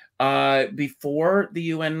together before the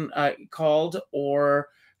UN called, or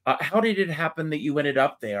how did it happen that you ended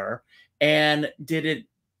up there? And did it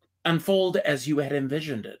unfold as you had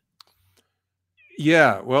envisioned it?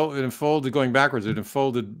 Yeah, well, it unfolded, going backwards, it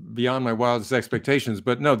unfolded beyond my wildest expectations.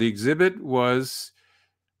 But no, the exhibit was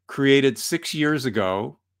created 6 years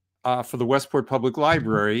ago for the Westport Public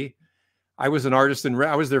Library. I was an artist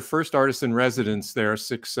I was their first artist in residence there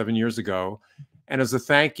 6-7 years ago. And as a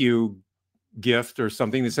thank you gift or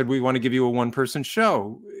something, they said, we want to give you a one-person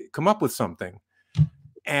show. Come up with something.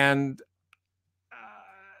 And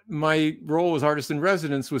my role as artist in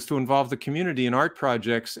residence was to involve the community in art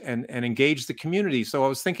projects and engage the community. So I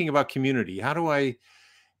was thinking about community. How do I,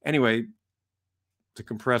 anyway, to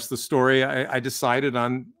compress the story, I decided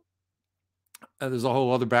on, there's a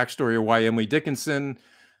whole other backstory of why Emily Dickinson,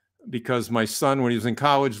 because my son, when he was in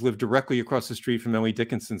college, lived directly across the street from Emily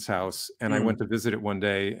Dickinson's house. And I went to visit it one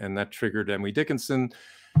day, and that triggered Emily Dickinson.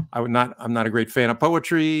 I'm not a great fan of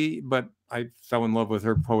poetry, but I fell in love with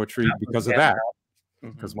her poetry because of that.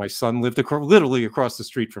 Because my son lived literally across the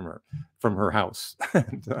street from her house.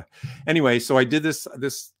 And, anyway, so I did this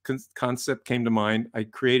concept came to mind. I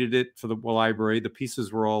created it for the library. The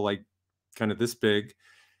pieces were all like kind of this big,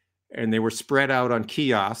 and they were spread out on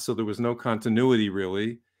kiosks, so there was no continuity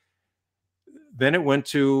really. Then it went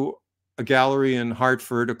to a gallery in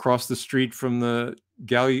Hartford across the street from the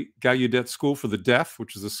Gallaudet School for the Deaf,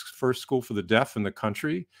 which is the first school for the deaf in the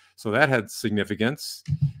country. So that had significance.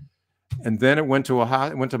 And then it went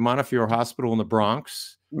to Montefiore Hospital in the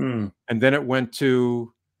Bronx. And then it went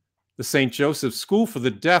to the St. Joseph's School for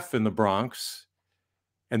the Deaf in the Bronx.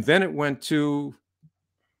 And then it went to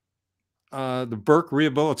the Burke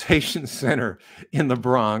Rehabilitation Center in the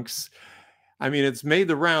Bronx. I mean, it's made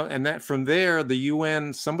the round. And that from there, the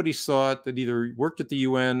UN, somebody saw it that either worked at the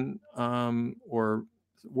UN or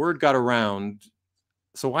word got around.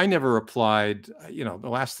 So I never applied, you know, the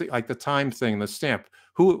last thing, like the time thing, the stamp.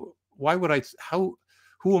 Why would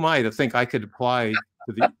who am I to think I could apply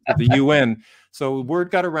to the UN? So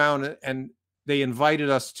word got around, and they invited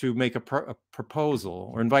us to make a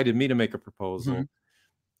proposal, or invited me to make a proposal.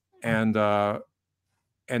 And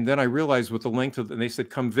then I realized with the length of, and they said,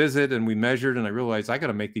 come visit, and we measured, and I realized I got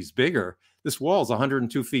to make these bigger. This wall is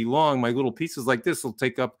 102 feet long. My little pieces like this will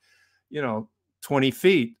take up, you know, 20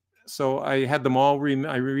 feet. So I had them all,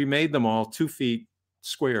 I remade them all 2 feet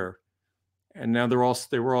square. And now they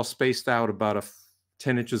were all spaced out about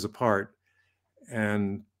 10 inches apart,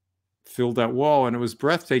 and filled that wall. And it was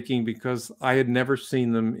breathtaking because I had never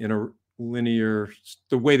seen them in a linear,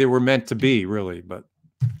 the way they were meant to be, really, but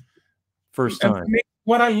first time.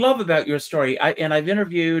 What I love about your story, and I've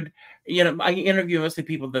interviewed, you know, I interview mostly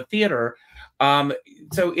people in the theater.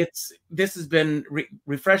 So this has been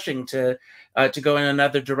refreshing to go in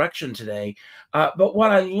another direction today. But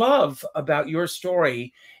what I love about your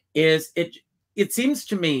story is it seems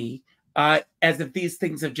to me as if these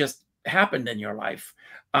things have just happened in your life.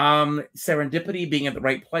 Serendipity, being at the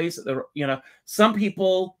right place. You know, some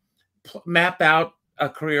people map out a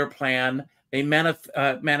career plan, a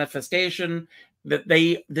manifestation that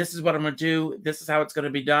this is what I'm going to do. This is how it's going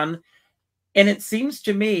to be done. And it seems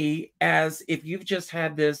to me as if you've just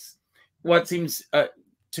had this, what seems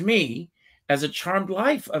to me as a charmed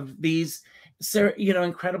life of these, you know,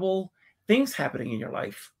 incredible things happening in your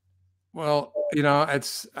life. Well, you know,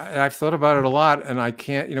 I've thought about it a lot, and I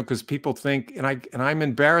can't, you know, because people think, and I'm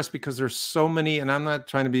embarrassed because there's so many, and I'm not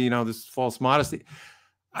trying to be, you know, this false modesty.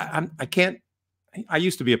 I can't. I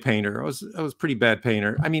used to be a painter. I was a pretty bad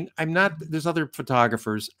painter. I mean, I'm not. There's other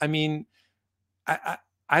photographers. I mean,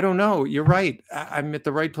 I don't know. You're right. I'm at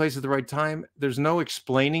the right place at the right time. There's no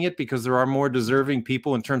explaining it because there are more deserving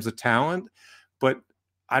people in terms of talent, but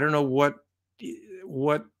I don't know what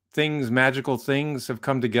magical things have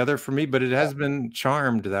come together for me, but it has been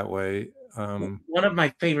charmed that way. One of my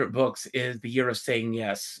favorite books is The Year of Saying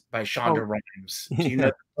Yes by Shonda Rhimes. Do you know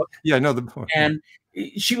the book? Yeah, I know the book. And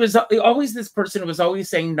she was always this person who was always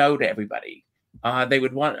saying no to everybody. They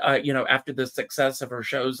would want, you know, after the success of her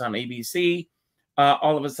shows on ABC,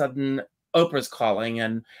 all of a sudden Oprah's calling,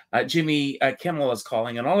 and Jimmy Kimmel is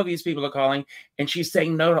calling, and all of these people are calling, and she's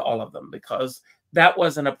saying no to all of them because that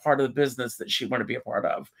wasn't a part of the business that she wanted to be a part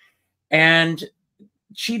of. And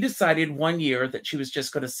she decided one year that she was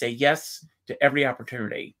just going to say yes to every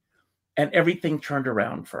opportunity, and everything turned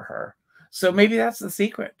around for her. So maybe that's the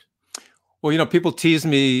secret. Well, you know, people tease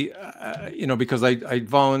me, you know, because I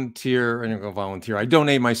volunteer. I don't go volunteer. I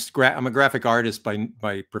donate my. I'm a graphic artist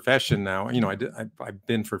by profession now. You know, I've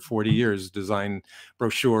been for 40 years, design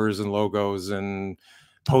brochures and logos and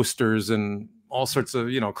posters and all sorts of,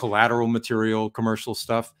 you know, collateral material, commercial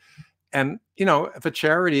stuff. And, you know, if a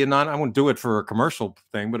charity, and I won't do it for a commercial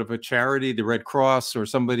thing, but if a charity, the Red Cross or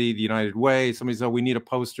somebody, the United Way, somebody says, oh, we need a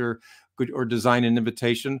poster, or design an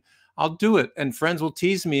invitation, I'll do it. And friends will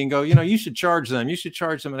tease me and go, you know, you should charge them. You should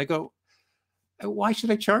charge them. And I go, why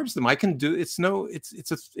should I charge them? I can do,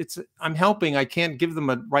 I'm helping. I can't give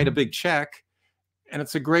them write a big check. And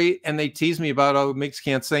it's a great, and they tease me about, oh, Miggs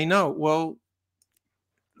can't say no. Well,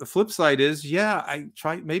 the flip side is, yeah, I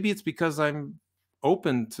try, maybe it's because I'm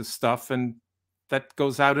open to stuff and that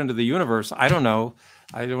goes out into the universe. I don't know.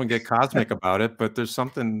 I don't get cosmic about it, but there's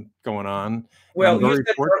something going on. Well,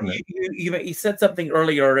 you said something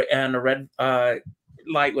earlier, and a red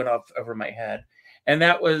light went off over my head, and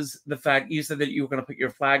that was the fact you said that you were going to put your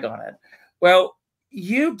flag on it. Well,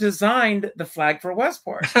 you designed the flag for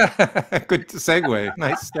Westport. Good segue.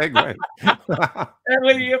 Nice segue. And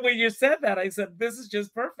when you said that, I said, this is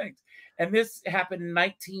just perfect. And this happened in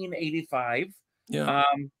 1985. Yeah.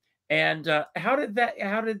 How did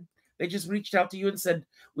they just reached out to you and said,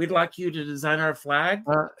 we'd like you to design our flag?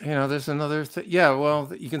 You know, there's another thing. Yeah, well,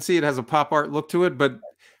 you can see it has a pop art look to it, but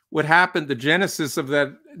what happened, the genesis of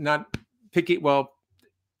that,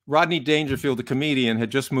 Rodney Dangerfield, the comedian, had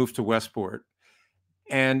just moved to Westport,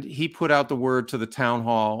 and he put out the word to the town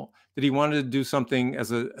hall that he wanted to do something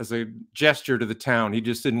as a gesture to the town. He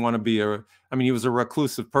just didn't want to be he was a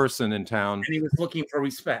reclusive person in town. And he was looking for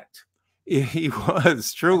respect. He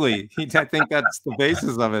was truly. I think that's the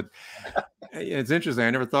basis of it. It's interesting.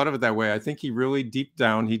 I never thought of it that way. I think he really, deep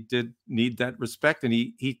down, he did need that respect. And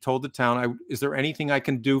he told the town, is there anything I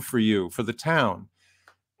can do for you, for the town?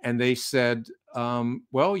 And they said,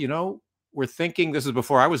 well, you know, we're thinking, this is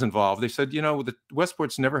before I was involved. They said, you know, the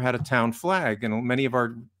Westport's never had a town flag, and many of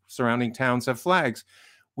our surrounding towns have flags.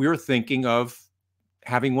 We were thinking of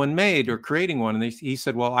having one made or creating one. And he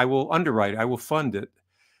said, well, I will underwrite, I will fund it.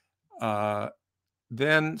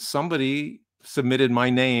 Then somebody submitted my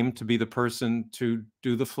name to be the person to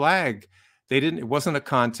do the flag. It wasn't a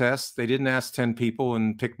contest. They didn't ask 10 people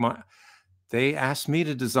and they asked me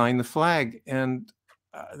to design the flag. And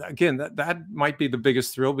again, that might be the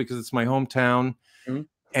biggest thrill because it's my hometown. Mm-hmm.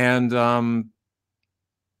 And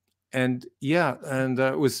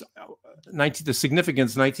it was the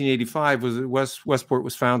significance. 1985 was Westport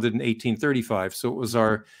was founded in 1835. So it was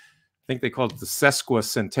I think they called it the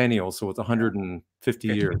sesquicentennial, so it's 150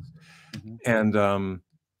 years. Mm-hmm. And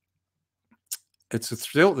it's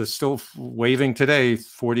still waving today,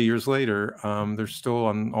 40 years later. They're still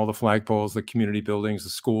on all the flagpoles, the community buildings, the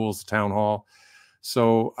schools, the town hall.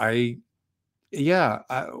 So you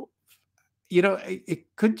know,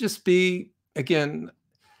 it could just be, again,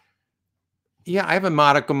 yeah, I have a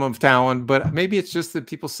modicum of talent, but maybe it's just that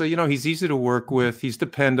people say, you know, he's easy to work with. He's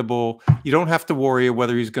dependable. You don't have to worry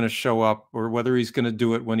whether he's going to show up or whether he's going to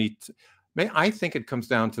do it when I think it comes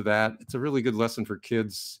down to that. It's a really good lesson for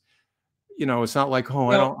kids. You know, it's not like,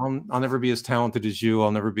 oh, I'll never be as talented as you.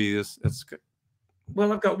 I'll never be this. It's good.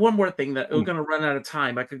 Well, I've got one more thing that we're going to run out of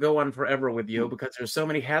time. I could go on forever with you because there's so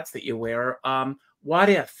many hats that you wear. What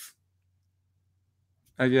if?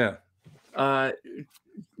 Yeah.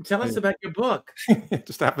 Tell us about your book.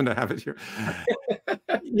 Just happen to have it here.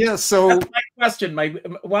 Yeah, so that's my question. My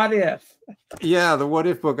what if? Yeah, the what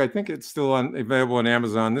if book. I think it's still available on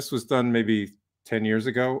Amazon. This was done maybe 10 years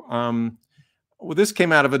ago. Well, this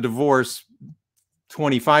came out of a divorce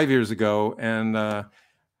 25 years ago, and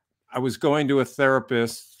I was going to a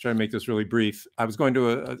therapist. Try to make this really brief. I was going to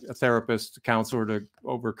a therapist, a counselor, to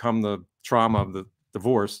overcome the trauma of the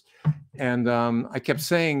divorce, and I kept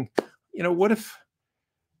saying, you know, what if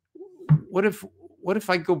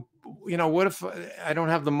I go, you know, what if I don't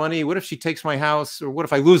have the money? What if she takes my house? Or what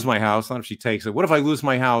if I lose my house? Not if she takes it. What if I lose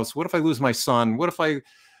my house? What if I lose my son? What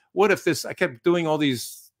if this, I kept doing all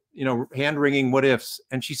these, you know, hand-wringing what ifs.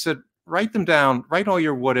 And she said, write them down, write all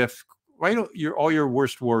your what if, write all your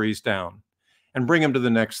worst worries down and bring them to the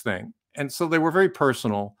next thing. And so they were very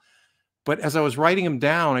personal. But as I was writing them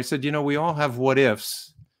down, I said, you know, we all have what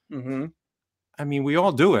ifs. Mm-hmm. I mean, we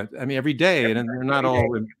all do it. I mean, every day, and they're not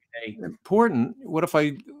all important. What if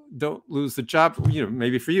I don't lose the job? You know,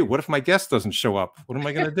 maybe for you. What if my guest doesn't show up? What am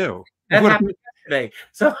I going to do? That happened yesterday.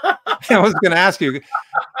 So I was going to ask you.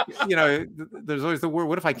 You know, there's always the word.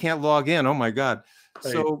 What if I can't log in? Oh my God!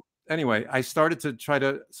 Right. So anyway, I started to try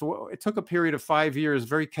to, so it took a period of 5 years,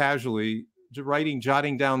 very casually,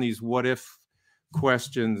 jotting down these what if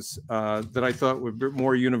questions that I thought were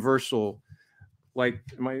more universal. Like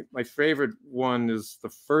my favorite one is the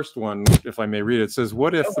first one, if I may read it. It says,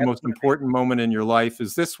 what if the most important moment in your life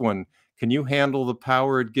is this one? Can you handle the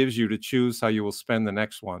power it gives you to choose how you will spend the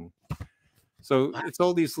next one? So it's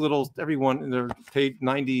all these little, everyone, they're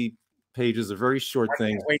 90 pages, a very short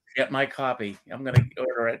thing. Wait to get my copy. I'm going to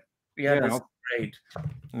order it. Yeah, that's great.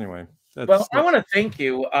 Anyway. Well, I want to thank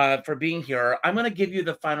you for being here. I'm going to give you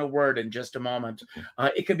the final word in just a moment.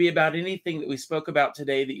 It could be about anything that we spoke about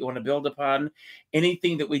today that you want to build upon,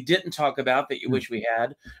 anything that we didn't talk about that you wish we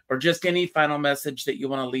had, or just any final message that you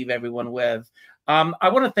want to leave everyone with. I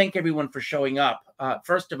want to thank everyone for showing up.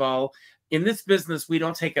 First of all, in this business, we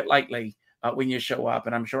don't take it lightly when you show up,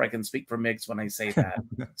 and I'm sure I can speak for Miggs when I say that.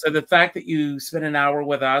 So the fact that you spent an hour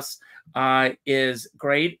with us is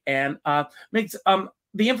great. And Miggs,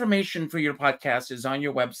 the information for your podcast is on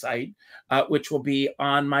your website, which will be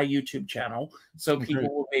on my YouTube channel. So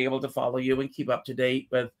people will be able to follow you and keep up to date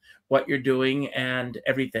with what you're doing and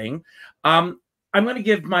everything. I'm going to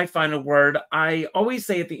give my final word. I always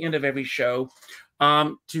say at the end of every show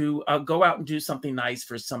to go out and do something nice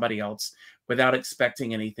for somebody else without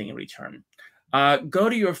expecting anything in return. Go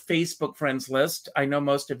to your Facebook friends list. I know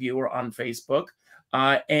most of you are on Facebook,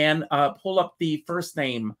 and pull up the first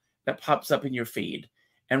name that pops up in your feed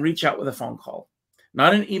and reach out with a phone call.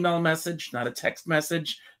 Not an email message, not a text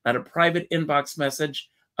message, not a private inbox message,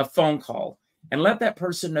 a phone call. And let that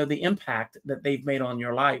person know the impact that they've made on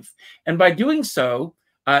your life. And by doing so,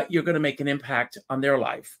 you're going to make an impact on their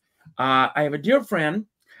life. I have a dear friend,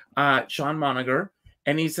 Sean Moniger,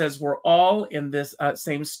 and he says, we're all in this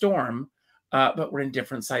same storm, but we're in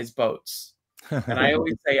different size boats. And I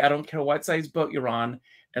always say, I don't care what size boat you're on,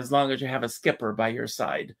 as long as you have a skipper by your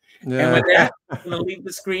side. Yeah. And with that, I'm going to leave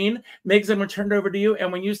the screen. Miggs, I'm going to turn it over to you. And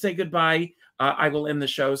when you say goodbye, I will end the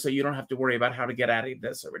show, so you don't have to worry about how to get out of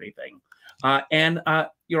this or anything. And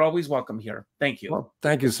you're always welcome here. Thank you. Well,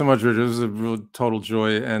 thank you so much, Richard. It was a real total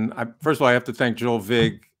joy. And first of all, I have to thank Joel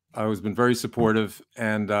Vig, who's been very supportive,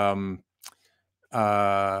 and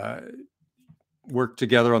worked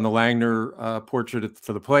together on the Langner portrait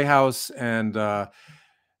for the Playhouse. And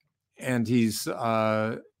he's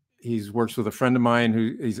works with a friend of mine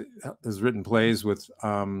who has written plays with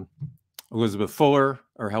Elizabeth Fuller,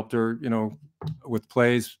 or helped her, with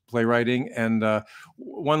playwriting. And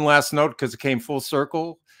one last note, because it came full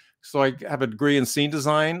circle. So I have a degree in scene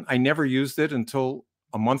design. I never used it until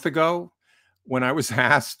a month ago, when I was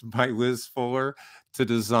asked by Liz Fuller to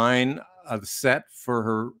design a set for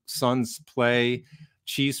her son's play,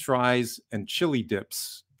 Cheese Fries and Chili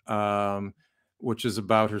Dips, which is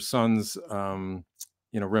about her son's,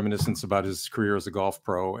 reminiscence about his career as a golf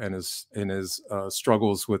pro and his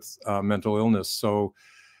struggles with mental illness. So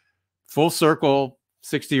full circle,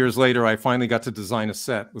 60 years later, I finally got to design a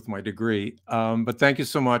set with my degree. But thank you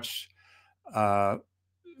so much.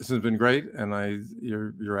 This has been great, and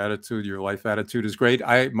your attitude, your life attitude is great.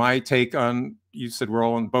 My take on, you said we're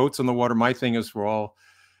all on boats on the water. My thing is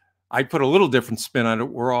I put a little different spin on it.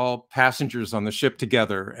 We're all passengers on the ship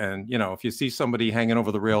together. And, if you see somebody hanging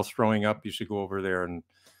over the rail throwing up, you should go over there and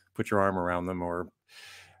put your arm around them.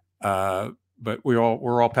 But we're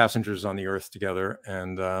all passengers on the earth together.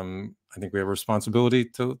 And I think we have a responsibility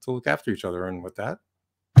to look after each other. And with that,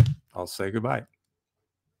 I'll say goodbye.